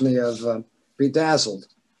reminds me of Bedazzled,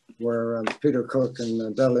 where Peter Cook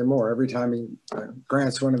and Dudley Moore, every time he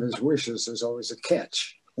grants one of his wishes, there's always a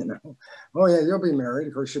catch. Oh yeah, you'll be married.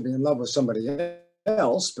 Of course, you'll be in love with somebody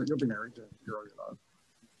else, but you'll be married to the girl you love.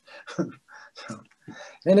 So,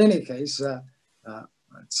 in any case, it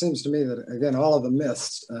seems to me that, again, all of the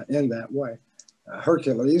myths end that way.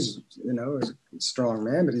 Hercules, is a strong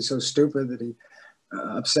man, but he's so stupid that he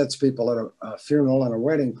upsets people at a funeral and a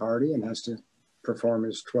wedding party and has to perform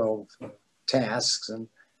his 12 tasks. And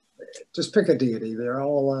just pick a deity. They're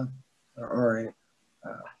all, or a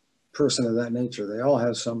person of that nature. They all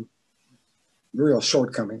have some real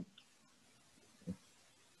shortcoming.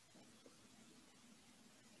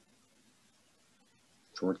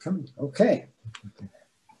 Okay.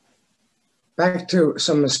 Back to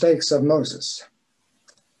some mistakes of Moses.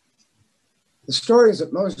 The stories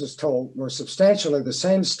that Moses told were substantially the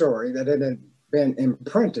same story that had been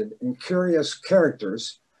imprinted in curious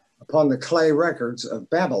characters upon the clay records of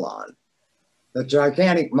Babylon, the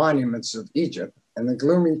gigantic monuments of Egypt, and the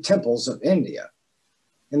gloomy temples of India.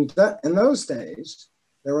 In those days,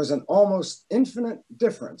 there was an almost infinite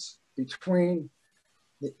difference between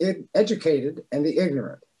the educated and the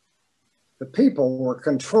ignorant. The people were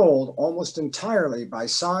controlled almost entirely by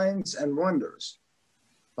signs and wonders.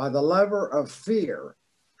 By the lever of fear,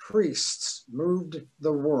 priests moved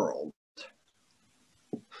the world.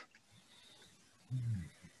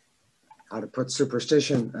 How to put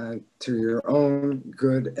superstition to your own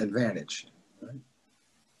good advantage.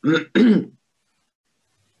 Right? The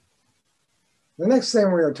next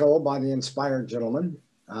thing we are told by the inspired gentleman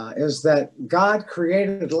is that God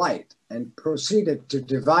created light and proceeded to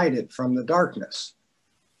divide it from the darkness.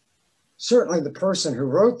 Certainly the person who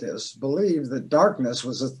wrote this believed that darkness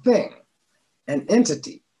was a thing, an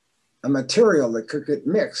entity, a material that could get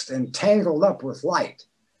mixed and tangled up with light,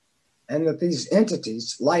 and that these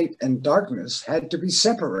entities, light and darkness, had to be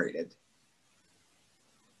separated.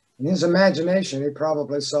 In his imagination, he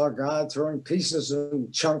probably saw God throwing pieces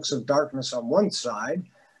and chunks of darkness on one side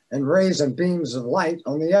and rays and beams of light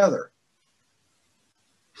on the other.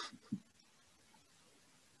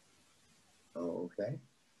 Okay.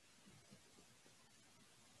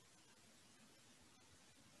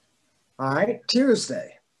 All right,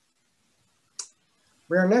 Tuesday.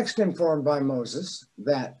 We are next informed by Moses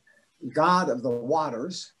that God of the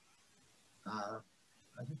waters, I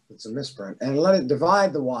think it's a misprint, and let it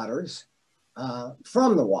divide the waters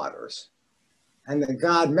from the waters, and that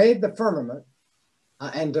God made the firmament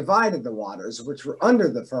and divided the waters which were under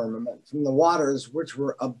the firmament from the waters which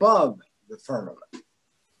were above the firmament.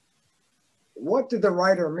 What did the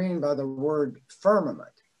writer mean by the word firmament?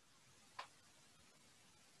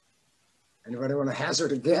 Anybody want to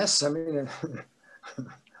hazard a guess? I mean,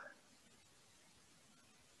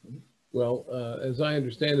 well, as I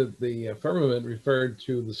understand it, the firmament referred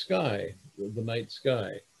to the sky, the night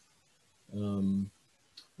sky.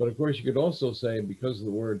 But of course, you could also say, because of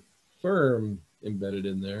the word firm embedded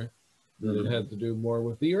in there, that it had to do more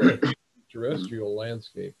with the earth, terrestrial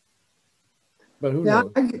landscape. But who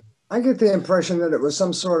knows? I get the impression that it was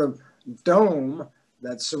some sort of dome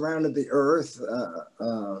that surrounded the earth,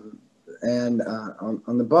 and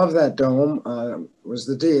on above that dome was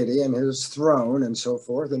the deity and his throne and so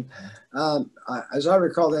forth. And as I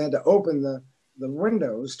recall, they had to open the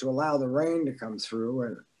windows to allow the rain to come through.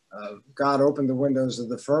 And God opened the windows of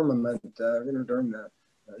the firmament, during the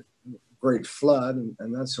Great Flood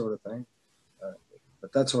and that sort of thing.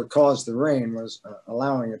 But that's what caused the rain, was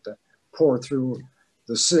allowing it to pour through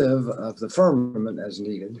the sieve of the firmament as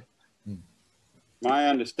needed. My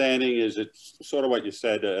understanding is it's sort of what you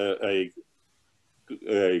said, a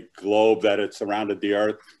globe that had surrounded the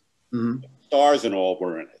earth. Mm-hmm. Stars and all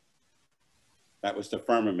were in it. That was the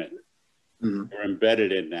firmament. Mm-hmm. They were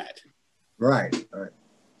embedded in that. Right.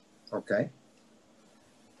 Okay.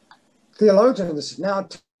 Theologians now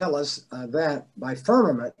tell us that by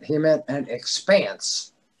firmament, he meant an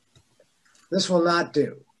expanse. This will not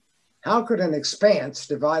do. How could an expanse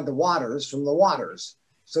divide the waters from the waters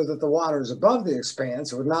so that the waters above the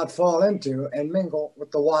expanse would not fall into and mingle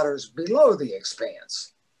with the waters below the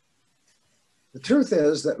expanse? The truth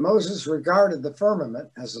is that Moses regarded the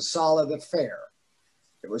firmament as a solid affair.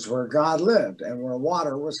 It was where God lived and where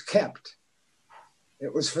water was kept.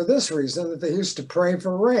 It was for this reason that they used to pray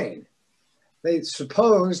for rain. They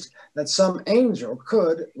supposed that some angel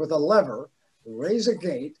could, with a lever, raise a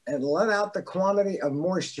gate and let out the quantity of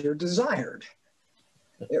moisture desired.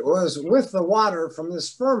 It was with the water from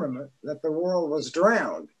this firmament that the world was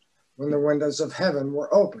drowned when the windows of heaven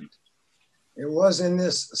were opened. It was in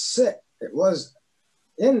this said,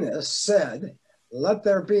 let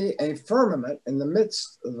there be a firmament in the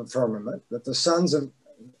midst of the firmament, that the sons of,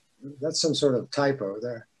 that's some sort of typo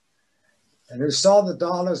there, and who saw the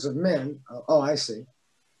daughters of men, oh, I see.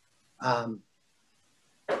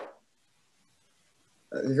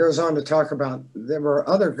 He goes on to talk about there were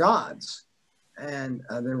other gods, and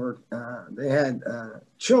they had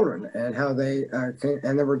children, and how they came,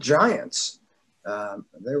 and there were giants.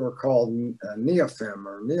 They were called Neophim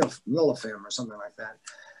or Nilafim or something like that.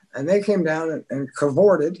 And they came down and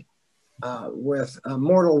cavorted with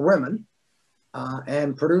mortal women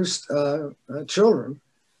and produced children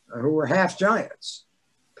who were half giants.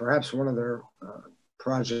 Perhaps one of their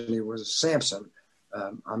progeny was Samson.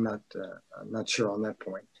 I'm not sure on that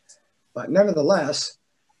point. But nevertheless,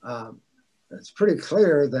 it's pretty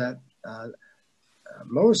clear that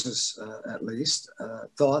Moses, at least,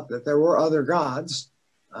 thought that there were other gods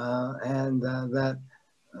and that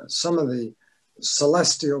some of the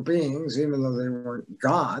celestial beings, even though they weren't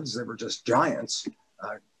gods, they were just giants,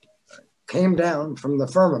 came down from the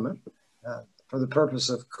firmament for the purpose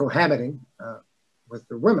of cohabiting with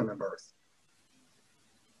the women of earth.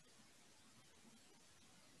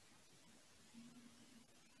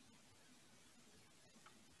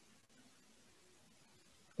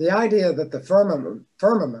 The idea that the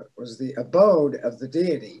firmament was the abode of the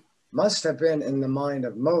deity must have been in the mind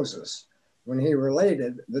of Moses when he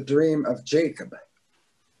related the dream of Jacob.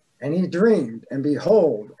 And he dreamed, and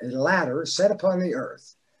behold, a ladder set upon the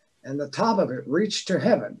earth, and the top of it reached to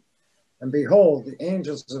heaven. And behold, the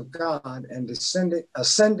angels of God and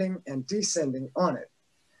ascending and descending on it.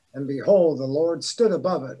 And behold, the Lord stood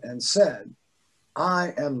above it and said,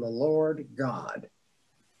 I am the Lord God.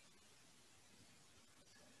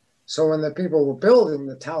 So when the people were building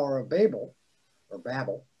the Tower of Babel, or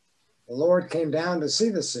Babel, the Lord came down to see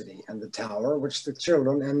the city and the tower which the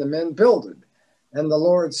children and the men builded. And the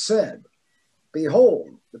Lord said, behold,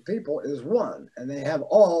 the people is one, and they have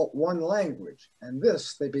all one language, and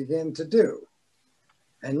this they begin to do.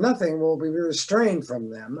 And nothing will be restrained from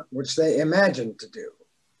them which they imagine to do.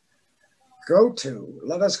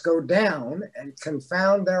 Let us go down and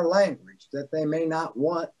confound their language, that they may not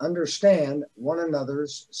understand one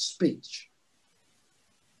another's speech.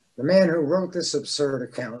 The man who wrote this absurd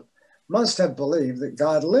account must have believed that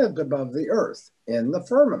God lived above the earth in the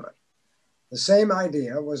firmament. The same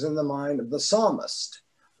idea was in the mind of the psalmist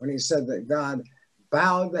when he said that God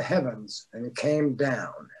bowed the heavens and came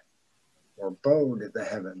down, or bowed the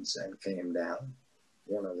heavens and came down,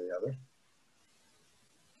 one or the other.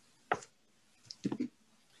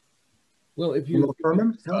 Well, if you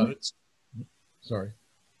sorry,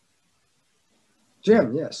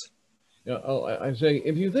 Jim, yes. Yeah, I'm saying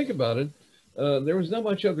if you think about it, there was not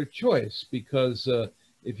much other choice, because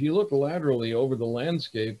if you look laterally over the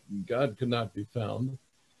landscape, God could not be found,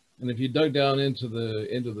 and if you dug down into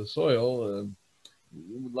the soil,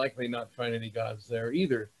 you would likely not find any gods there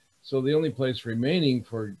either. So the only place remaining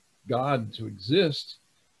for God to exist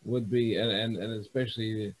would be, and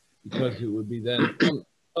especially because it would be then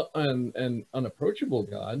an unapproachable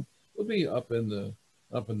God, would be up in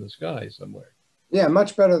the sky somewhere. Yeah,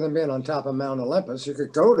 much better than being on top of Mount Olympus. You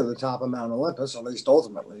could go to the top of Mount Olympus, at least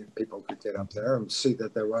ultimately people could get up there and see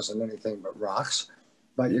that there wasn't anything but rocks.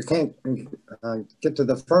 But you can't get to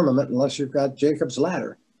the firmament unless you've got Jacob's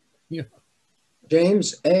ladder. Yeah.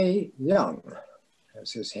 James A. Young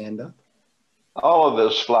has his hand up. All of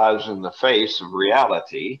this flies in the face of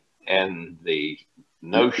reality and the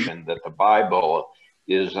notion that the Bible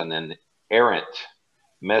is an inerrant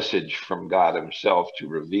message from God himself to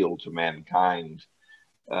reveal to mankind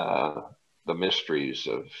the mysteries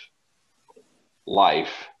of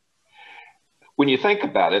life. When you think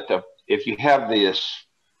about it, if you have this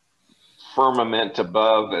firmament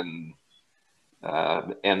above and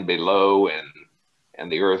below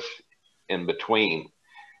and the earth in between,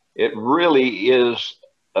 it really is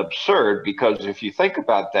absurd, because if you think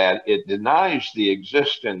about that, it denies the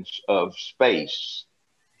existence of space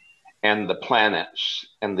and the planets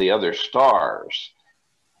and the other stars.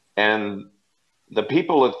 And the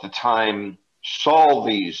people at the time saw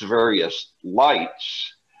these various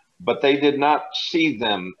lights, but they did not see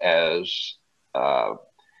them as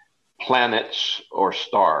planets or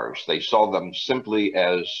stars. They saw them simply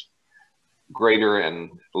as greater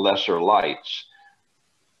and lesser lights.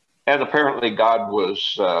 And apparently God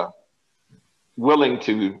was willing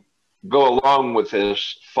to go along with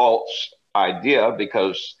this false idea,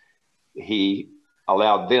 because he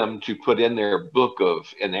allowed them to put in their book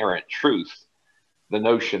of inerrant truth the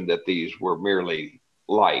notion that these were merely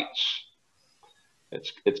lights.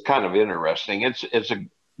 It's kind of interesting. It's a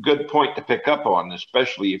good point to pick up on,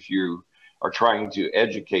 especially if you are trying to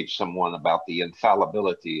educate someone about the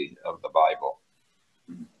infallibility of the Bible.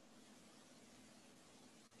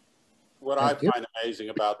 What I find amazing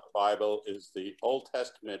about the Bible is the Old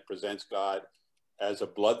Testament presents God as a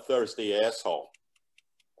bloodthirsty asshole.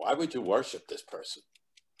 Why would you worship this person?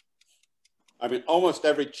 I mean, almost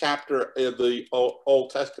every chapter of the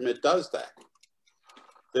Old Testament does that.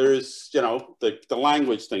 There's, you know, the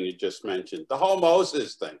language thing you just mentioned, the whole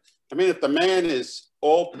Moses thing. I mean, if the man is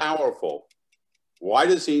all powerful, why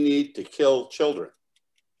does he need to kill children?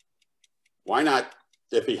 Why not,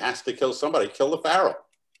 if he has to kill somebody, kill the Pharaoh?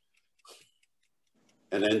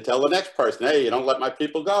 And then tell the next person, hey, you don't let my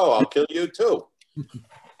people go, I'll kill you too.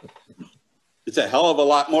 It's a hell of a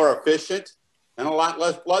lot more efficient and a lot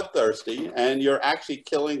less bloodthirsty, and you're actually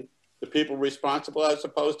killing the people responsible as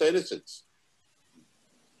opposed to innocents.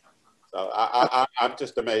 So I'm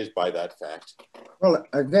just amazed by that fact. Well,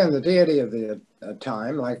 again, the deity of the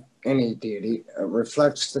time, like any deity,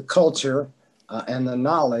 reflects the culture and the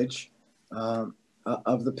knowledge of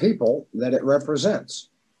the people that it represents.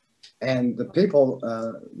 And the people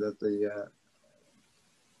that the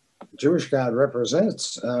Jewish God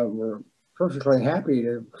represents were perfectly happy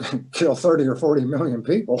to kill 30 or 40 million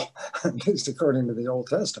people, at least according to the Old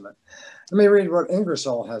Testament. Let me read what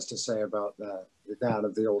Ingersoll has to say about the God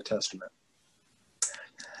of the Old Testament.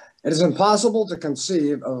 It is impossible to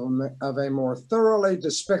conceive of a more thoroughly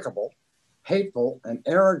despicable, hateful, and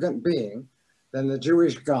arrogant being than the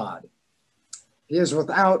Jewish God. He is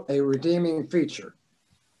without a redeeming feature.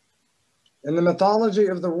 In the mythology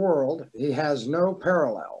of the world, he has no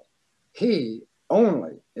parallel. He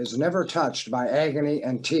only is never touched by agony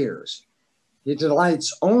and tears. He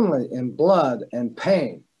delights only in blood and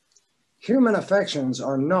pain. Human affections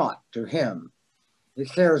are naught to him. He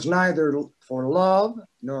cares neither for love,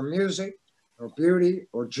 nor music, nor beauty,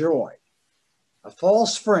 or joy. A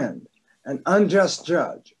false friend, an unjust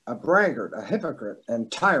judge, a braggart, a hypocrite,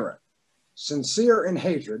 and tyrant, sincere in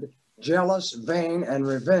hatred, jealous, vain, and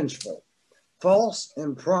revengeful, false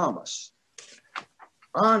in promise,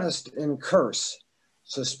 honest in curse,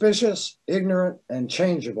 suspicious, ignorant, and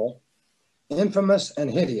changeable, infamous, and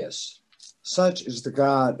hideous. Such is the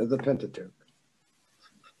God of the Pentateuch.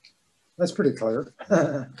 That's pretty clear.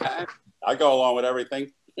 I go along with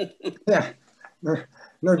everything. Yeah,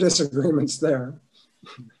 no disagreements there.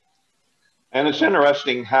 And it's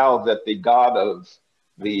interesting how that the God of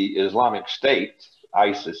the Islamic State,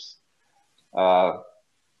 ISIS,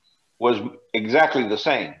 was exactly the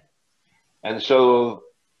same. And so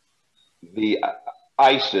the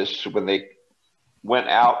ISIS, when they went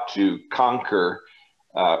out to conquer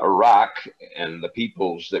Iraq and the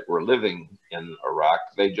peoples that were living in Iraq,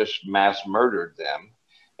 they just mass murdered them.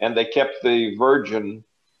 And they kept the virgin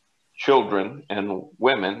children and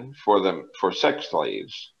women for sex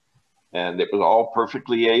slaves. And it was all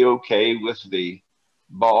perfectly A-okay with the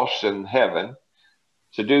boss in heaven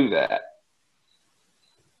to do that.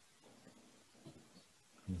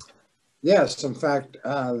 Yes, in fact,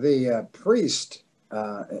 the priest,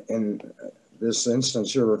 in this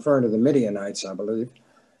instance, you're referring to the Midianites, I believe.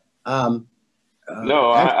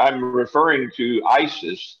 No, I'm referring to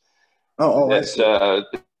ISIS. Well,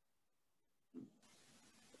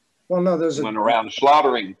 no, there's went around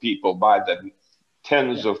slaughtering people by the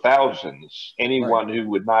tens of thousands. Anyone who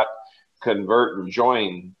would not convert and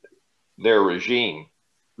join their regime.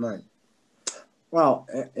 Right. Well,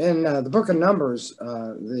 in the book of Numbers,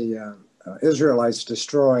 the Israelites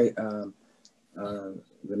destroy the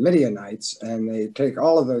Midianites, and they take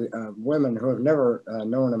all of the women who have never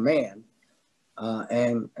known a man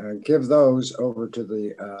and give those over to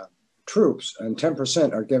the troops, and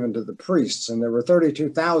 10% are given to the priests, and there were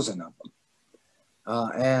 32,000 of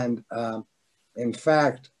them. In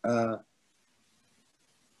fact, the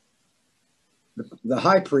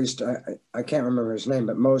high priest, I can't remember his name,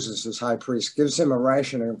 but Moses' high priest, gives him a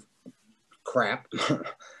ration of crap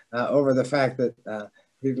over the fact that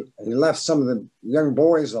he left some of the young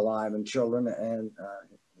boys alive and children, and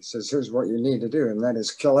he says, here's what you need to do, and that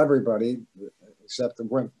is kill everybody except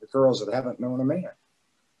the girls that haven't known a man.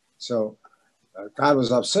 So God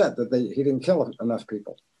was upset that he didn't kill enough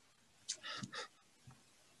people.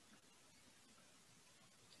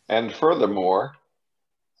 And furthermore,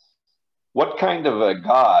 what kind of a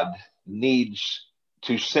God needs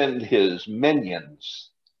to send his minions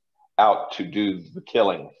out to do the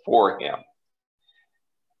killing for him?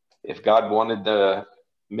 If God wanted the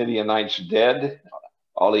Midianites dead,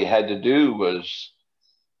 all he had to do was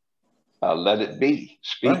let it be,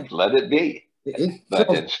 speak, right. Let it be. But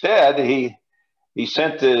instead, he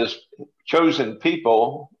sent his chosen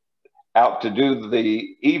people out to do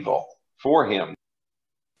the evil for him.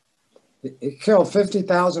 He killed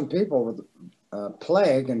 50,000 people with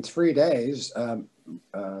plague in 3 days to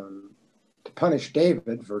punish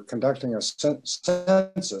David for conducting a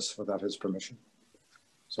census without his permission.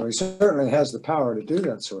 So he certainly has the power to do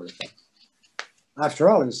that sort of thing. After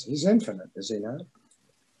all, he's infinite, is he not?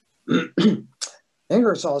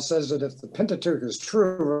 Ingersoll says that if the Pentateuch is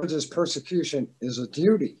true, religious persecution is a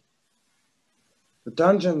duty. The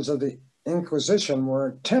dungeons of the Inquisition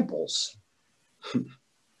were temples.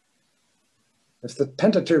 If the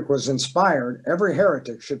Pentateuch was inspired, every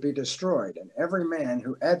heretic should be destroyed, and every man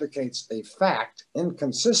who advocates a fact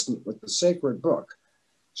inconsistent with the sacred book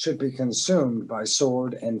should be consumed by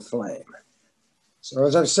sword and flame. So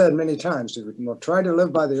as I've said many times, if you try to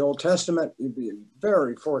live by the Old Testament, you'd be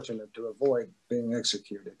very fortunate to avoid being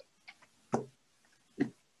executed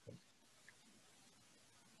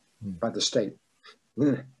by the state.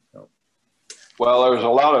 Well, there's a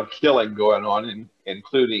lot of killing going on,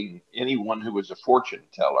 including anyone who was a fortune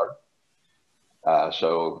teller.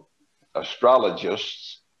 So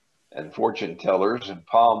astrologists and fortune tellers and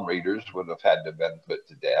palm readers would have had to have been put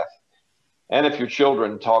to death. And if your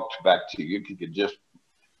children talked back to you, you could just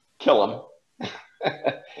kill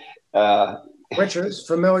them. Witches,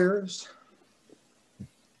 familiars.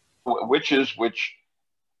 Witches,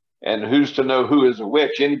 and who's to know who is a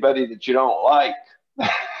witch? Anybody that you don't like,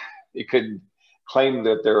 you could claim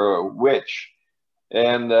that they're a witch.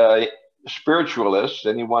 And spiritualists,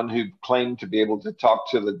 anyone who claimed to be able to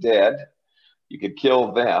talk to the dead, you could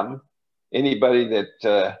kill them. Anybody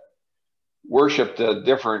that worshiped a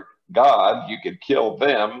different God, you could kill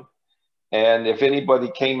them. And if anybody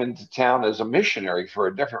came into town as a missionary for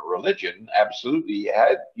a different religion, absolutely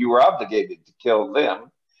you were obligated to kill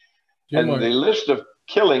them. And the list of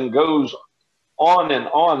killing goes on and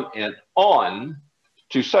on and on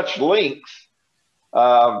to such length.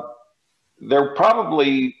 There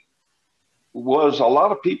probably was a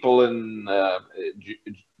lot of people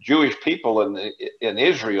Jewish people in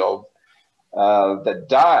Israel that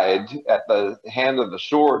died at the hand of the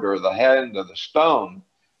sword or the hand of the stone.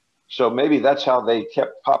 So maybe that's how they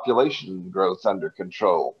kept population growth under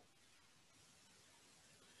control.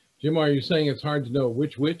 Jim, are you saying it's hard to know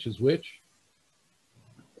which witch is which?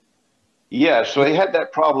 Yeah, so they had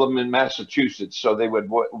that problem in Massachusetts. So they would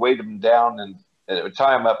weight them down and it would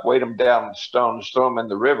tie them up, weight them down in stone, throw them in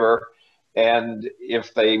the river. And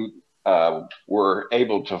if they were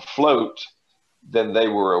able to float, then they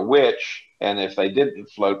were a witch. And if they didn't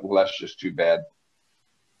float, well, that's just too bad.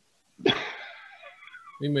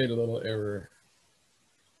 We made a little error.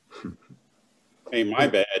 Hey, my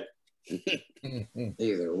bad.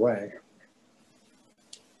 Either way.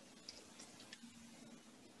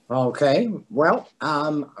 Okay, well,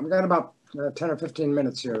 I've got about 10 or 15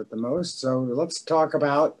 minutes here at the most, so let's talk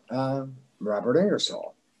about Robert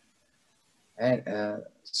Ingersoll and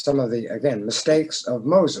some of the, again, mistakes of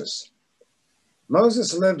Moses.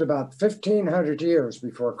 Moses lived about 1,500 years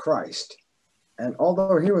before Christ, and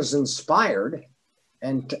although he was inspired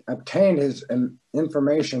and obtained his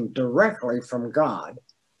information directly from God,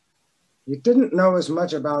 he didn't know as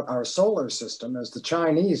much about our solar system as the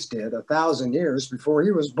Chinese did 1,000 years before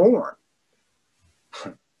he was born.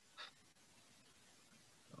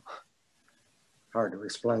 Hard to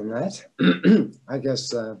explain that. I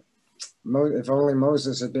guess if only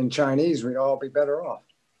Moses had been Chinese, we'd all be better off.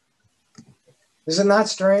 Is it not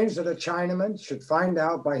strange that a Chinaman should find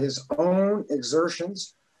out by his own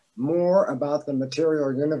exertions more about the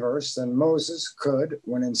material universe than Moses could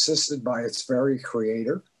when insisted by its very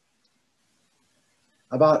creator?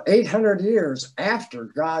 About 800 years after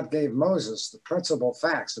God gave Moses the principal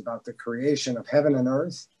facts about the creation of heaven and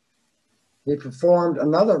earth, he performed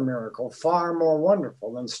another miracle far more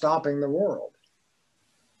wonderful than stopping the world.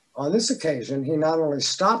 On this occasion, he not only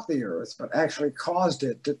stopped the earth, but actually caused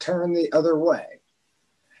it to turn the other way.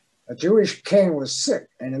 A Jewish king was sick,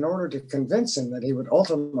 and in order to convince him that he would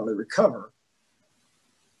ultimately recover,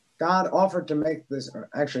 God offered to make this,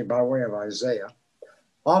 actually by way of Isaiah,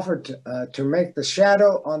 offered to make the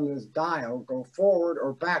shadow on the dial go forward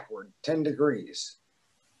or backward 10 degrees.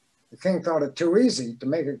 The king thought it too easy to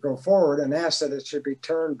make it go forward and asked that it should be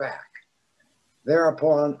turned back.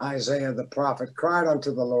 Thereupon Isaiah the prophet cried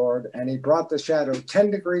unto the Lord, and he brought the shadow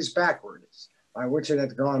 10 degrees backwards, by which it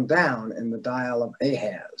had gone down in the dial of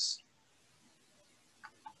Ahaz.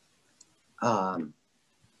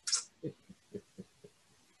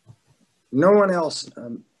 No one else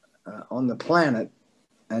on the planet,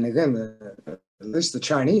 and again, at least the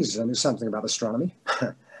Chinese knew something about astronomy,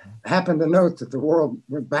 happened to note that the world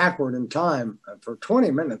went backward in time for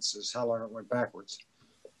 20 minutes is how long it went backwards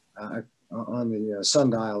on the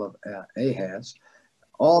sundial of Ahaz,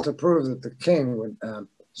 all to prove that the king would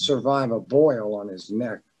survive a boil on his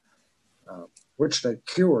neck, which they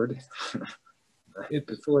cured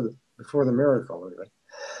before the miracle.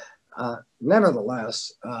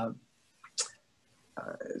 Nevertheless,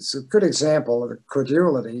 it's a good example of the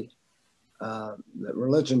credulity that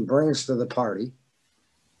religion brings to the party,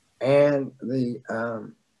 and the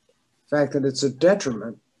fact that it's a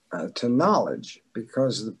detriment to knowledge,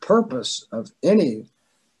 because the purpose of any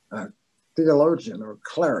theologian or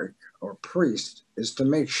cleric or priest is to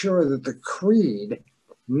make sure that the creed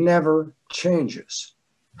never changes.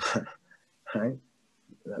 Right?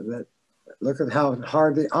 Look at how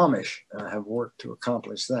hard the Amish have worked to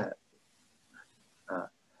accomplish that.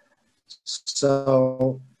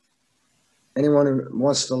 So anyone who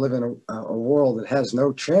wants to live in a world that has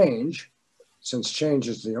no change, since change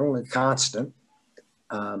is the only constant,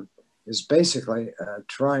 is basically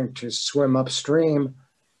trying to swim upstream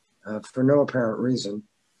for no apparent reason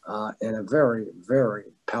in a very, very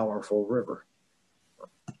powerful river.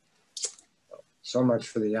 So much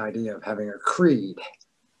for the idea of having a creed.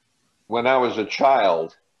 When I was a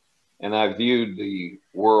child and I viewed the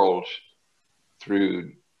world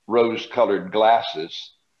through rose-colored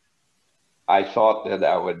glasses, I thought that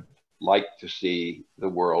I would like to see the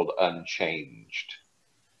world unchanged.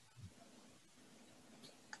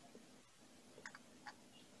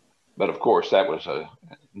 But of course, that was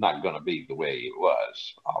not going to be the way it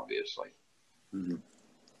was, obviously. Mm-hmm.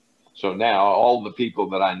 So now all the people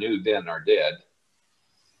that I knew then are dead,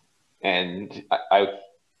 and I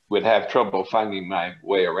would have trouble finding my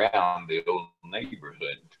way around the old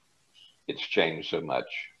neighborhood. It's changed so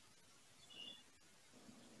much.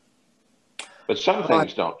 But some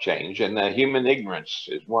things don't change, and human ignorance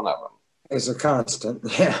is one of them. It's a constant,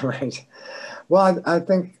 yeah, right. Well, I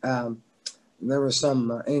think there was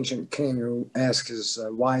some ancient king who asked his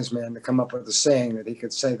wise man to come up with a saying that he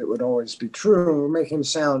could say that would always be true and would make him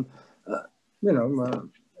sound,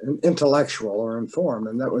 intellectual or informed.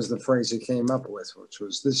 And that was the phrase he came up with, which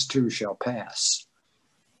was, "This too shall pass."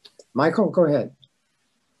 Michael, go ahead.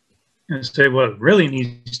 And say what really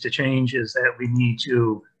needs to change is that we need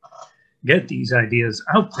to get these ideas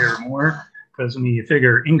out there more, because I mean, you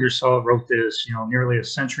figure Ingersoll wrote this, nearly a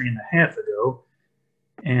century and a half ago,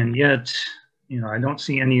 and yet, I don't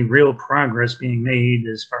see any real progress being made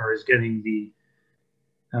as far as getting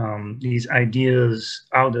these ideas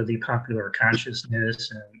out of the popular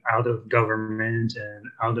consciousness and out of government and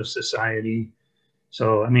out of society.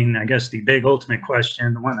 So, I mean, I guess the big ultimate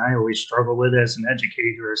question, the one I always struggle with as an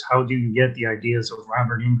educator, is how do you get the ideas of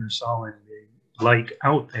Robert Ingersoll and the like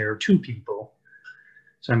out there to people?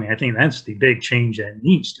 So, I mean, I think that's the big change that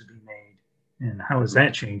needs to be made. And how is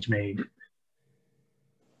that change made?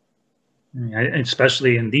 I mean,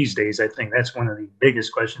 especially in these days, I think that's one of the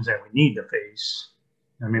biggest questions that we need to face.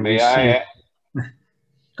 I mean,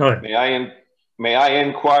 go ahead. May I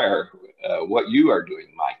inquire what you are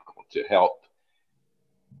doing, Michael, to help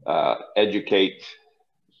educate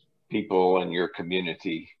people in your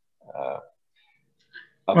community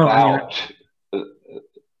about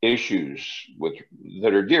issues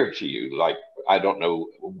that are dear to you? Like, I don't know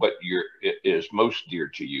what is most dear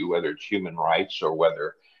to you, whether it's human rights or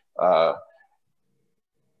whether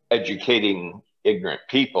educating ignorant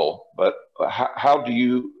people, but are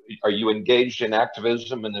you engaged in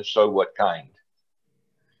activism, and if so, what kind?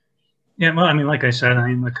 Yeah, well, I mean, like I said,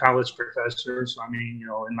 I'm a college professor, so I mean,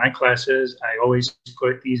 in my classes, I always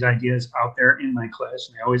put these ideas out there in my class,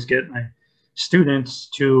 and I always get my students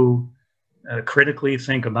to critically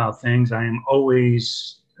think about things. I am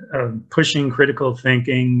always pushing critical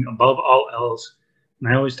thinking above all else, and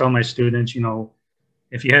I always tell my students,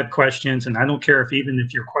 if you have questions, and I don't care even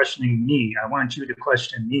if you're questioning me, I want you to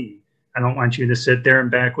question me. I don't want you to sit there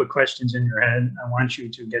and back with questions in your head. I want you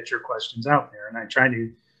to get your questions out there. And I try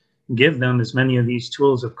to give them as many of these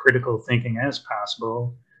tools of critical thinking as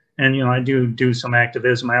possible. And, you know, I do some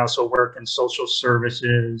activism. I also work in social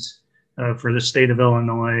services for the state of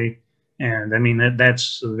Illinois. And I mean,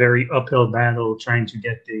 that's a very uphill battle trying to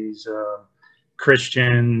get these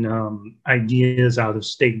Christian ideas out of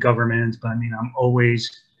state government. But I mean, I'm always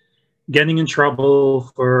getting in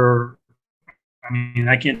trouble for, I mean,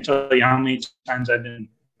 I can't tell you how many times I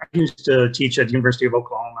used to teach at the University of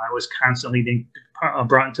Oklahoma. I was constantly being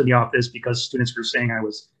brought into the office because students were saying I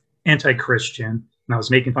was anti-Christian, and I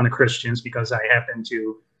was making fun of Christians because I happened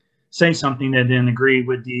to say something that didn't agree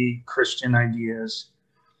with the Christian ideas.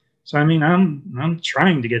 So, I mean, I'm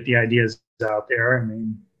trying to get the ideas out there. I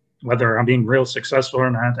mean, whether I'm being real successful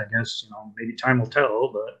or not, I guess, you know, maybe time will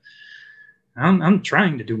tell, but I'm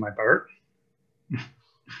trying to do my part.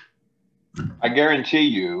 I guarantee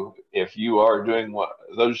you, if you are doing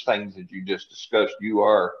those things that you just discussed, you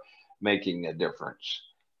are making a difference.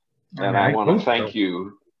 And I want to thank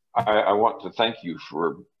you. I want to thank you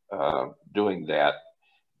for doing that.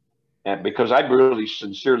 And because I really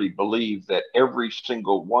sincerely believe that every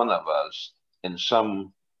single one of us in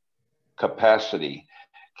some capacity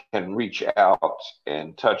can reach out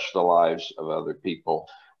and touch the lives of other people,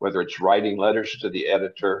 whether it's writing letters to the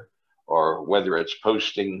editor or whether it's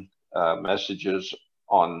posting messages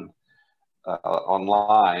on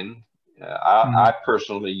online. I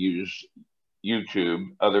personally use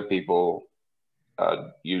YouTube. Other people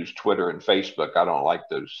use Twitter and Facebook. I don't like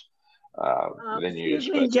those venues. Excuse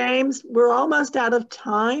me, James, we're almost out of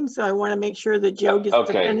time, so I want to make sure that Joe gets to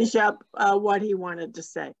finish up what he wanted to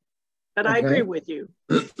say. But I agree with you.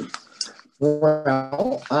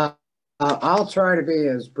 Well, I'll try to be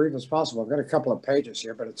as brief as possible. I've got a couple of pages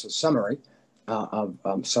here, but it's a summary of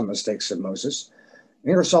some mistakes of Moses.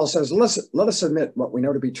 Ingersoll says, let us admit what we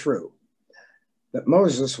know to be true, that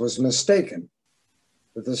Moses was mistaken,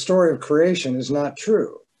 that the story of creation is not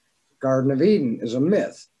true. The Garden of Eden is a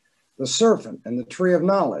myth. The serpent and the tree of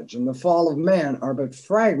knowledge and the fall of man are but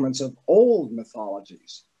fragments of old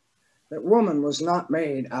mythologies, that woman was not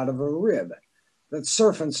made out of a rib, that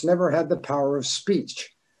serpents never had the power of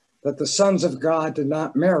speech, that the sons of God did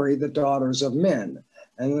not marry the daughters of men,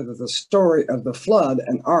 and that the story of the flood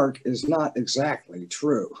and ark is not exactly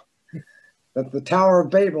true, that the Tower of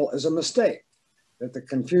Babel is a mistake, that the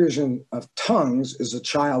confusion of tongues is a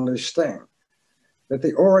childish thing, that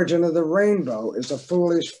the origin of the rainbow is a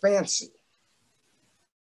foolish fancy.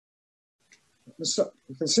 So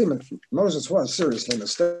you can see Moses was seriously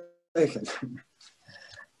mistaken.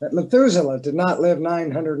 That Methuselah did not live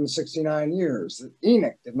 969 years, that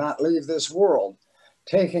Enoch did not leave this world,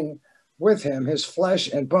 taking with him his flesh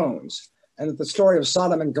and bones, and that the story of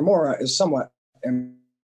Sodom and Gomorrah is somewhat improbable.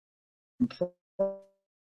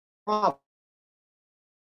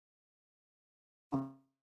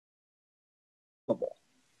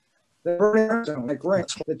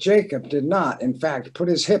 That Jacob did not, in fact, put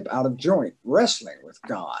his hip out of joint, wrestling with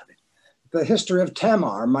God. The history of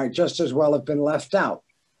Tamar might just as well have been left out.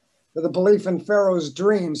 That the belief in Pharaoh's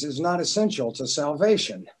dreams is not essential to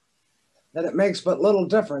salvation. That it makes but little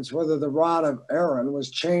difference whether the rod of Aaron was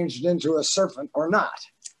changed into a serpent or not.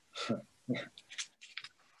 There's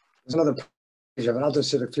another page of it. I'll just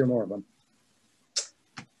hit a few more of them.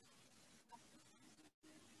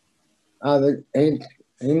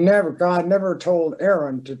 God never told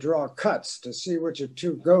Aaron to draw cuts to see which of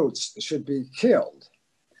two goats should be killed.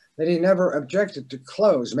 That he never objected to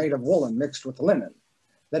clothes made of woolen mixed with linen.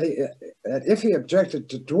 That if he objected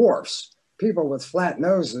to dwarfs, people with flat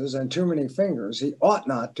noses and too many fingers, he ought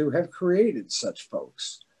not to have created such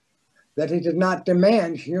folks. That he did not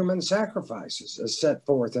demand human sacrifices, as set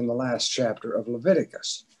forth in the last chapter of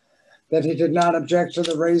Leviticus. That he did not object to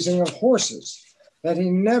the raising of horses. That he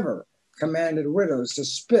never commanded widows to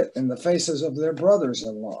spit in the faces of their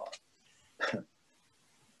brothers-in-law.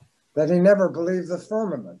 That he never believed the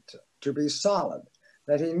firmament to be solid.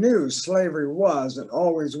 That he knew slavery was and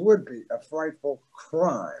always would be a frightful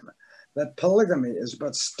crime. That polygamy is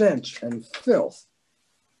but stench and filth.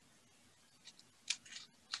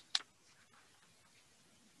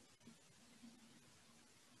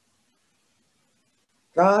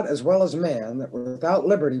 God, as well as man, that without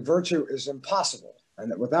liberty, virtue is impossible,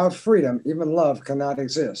 and that without freedom, even love cannot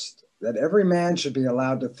exist. That every man should be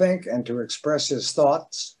allowed to think and to express his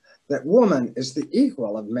thoughts. That woman is the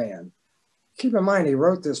equal of man. Keep in mind, he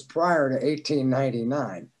wrote this prior to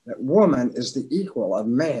 1899, that woman is the equal of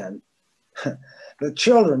man. That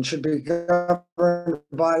children should be governed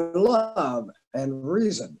by love and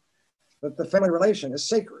reason. That the family relation is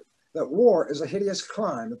sacred. That war is a hideous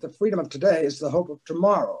crime. That the freedom of today is the hope of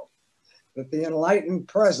tomorrow. that the enlightened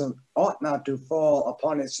present ought not to fall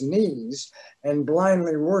upon its knees and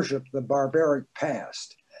blindly worship the barbaric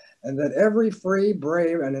past, and that every free,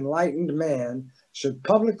 brave, and enlightened man should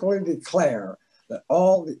publicly declare that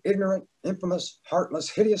all the ignorant, infamous, heartless,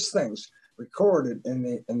 hideous things recorded in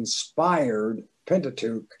the inspired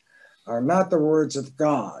Pentateuch are not the words of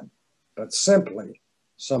God, but simply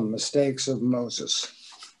some mistakes of Moses.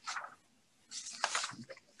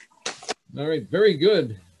 All right, very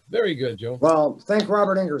good. Very good, Joe. Well, thank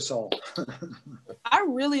Robert Ingersoll. I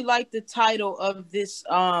really like the title of this,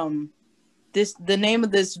 the name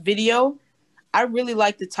of this video. I really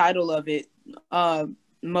like the title of it,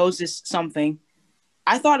 Moses something.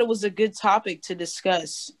 I thought it was a good topic to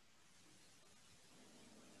discuss.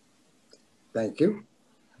 Thank you.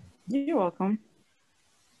 You're welcome.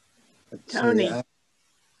 Tony.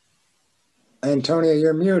 Antonia,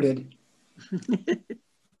 you're muted.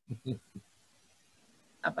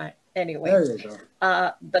 But anyway, there you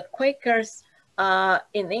go. The Quakers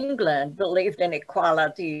in England believed in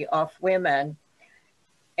equality of women,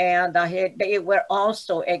 and they were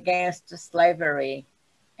also against slavery.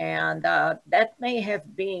 And that may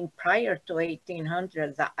have been prior to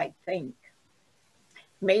 1800s, I think.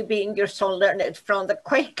 Maybe Ingersoll learned it from the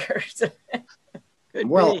Quakers.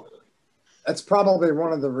 Well, that's probably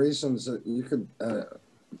one of the reasons that you could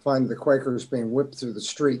find the Quakers being whipped through the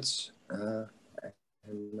streets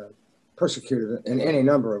and persecuted in any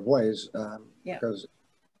number of ways, because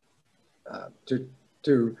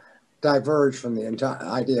to diverge from the entire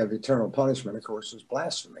idea of eternal punishment, of course, is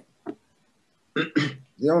blasphemy.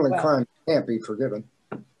 The only crime can't be forgiven.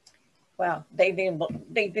 Well, they didn't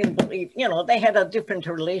believe, you know, they had a different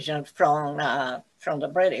religion from the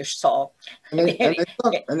British, so. And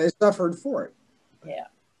they suffered for it. Yeah.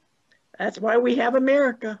 That's why we have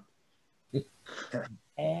America.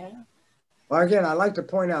 Yeah. Well, again, I'd like to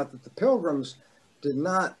point out that the Pilgrims did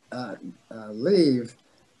not leave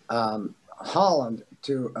Holland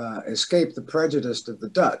to escape the prejudice of the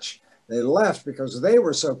Dutch. They left because they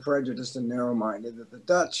were so prejudiced and narrow-minded that the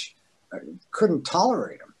Dutch couldn't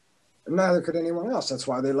tolerate them. And neither could anyone else. That's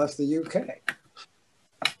why they left the UK.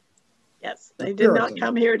 Yes, they did not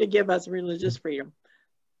come here to give us religious freedom.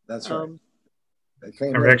 That's right. They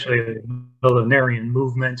were actually a millenarian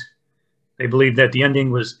movement. They believed that the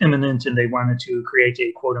ending was imminent and they wanted to create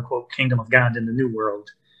a quote-unquote kingdom of God in the New World.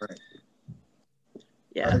 Right.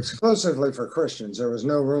 Yeah. But exclusively for Christians. There was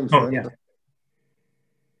no room for anybody.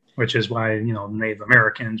 Which is why, you know, Native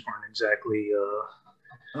Americans weren't exactly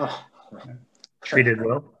treated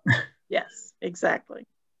well. Yes, exactly.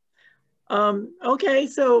 Okay,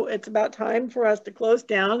 so it's about time for us to close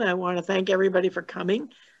down. I want to thank everybody for coming.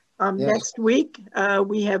 Next week,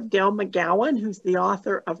 we have Dale McGowan, who's the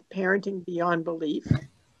author of Parenting Beyond Belief.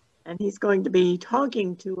 And he's going to be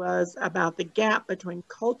talking to us about the gap between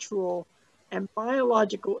cultural and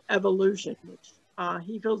biological evolution, which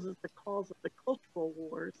he feels is the cause of the cultural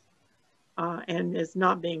wars and is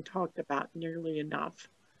not being talked about nearly enough.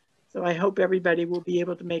 So I hope everybody will be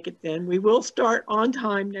able to make it then. We will start on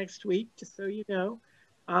time next week, just so you know,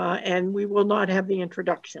 and we will not have the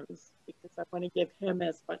introductions because I want to give him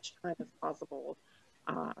as much time as possible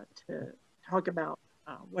to talk about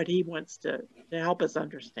what he wants to help us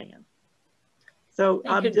understand. So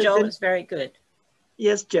thank you, Joe. It's very good.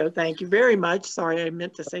 Yes, Joe, thank you very much. Sorry, I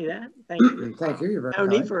meant to say that. Thank you. Thank you. You're very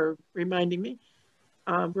Tony, kind. For reminding me.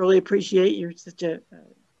 Really appreciate you're such a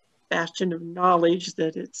bastion of knowledge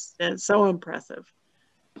that it's so impressive.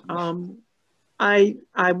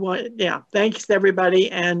 Thanks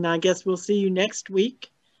everybody, and I guess we'll see you next week.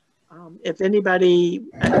 If anybody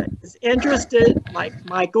is interested, like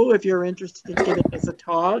Michael, if you're interested in giving us a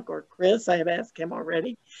talk, or Chris, I have asked him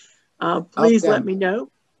already, please let me know.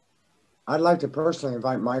 I'd like to personally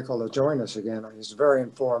invite Michael to join us again. He's very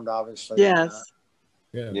informed, obviously. Yes.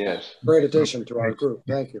 Yes. Great addition to our group.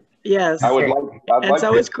 Thank you. Yes. I'd like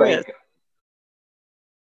so to is Chris.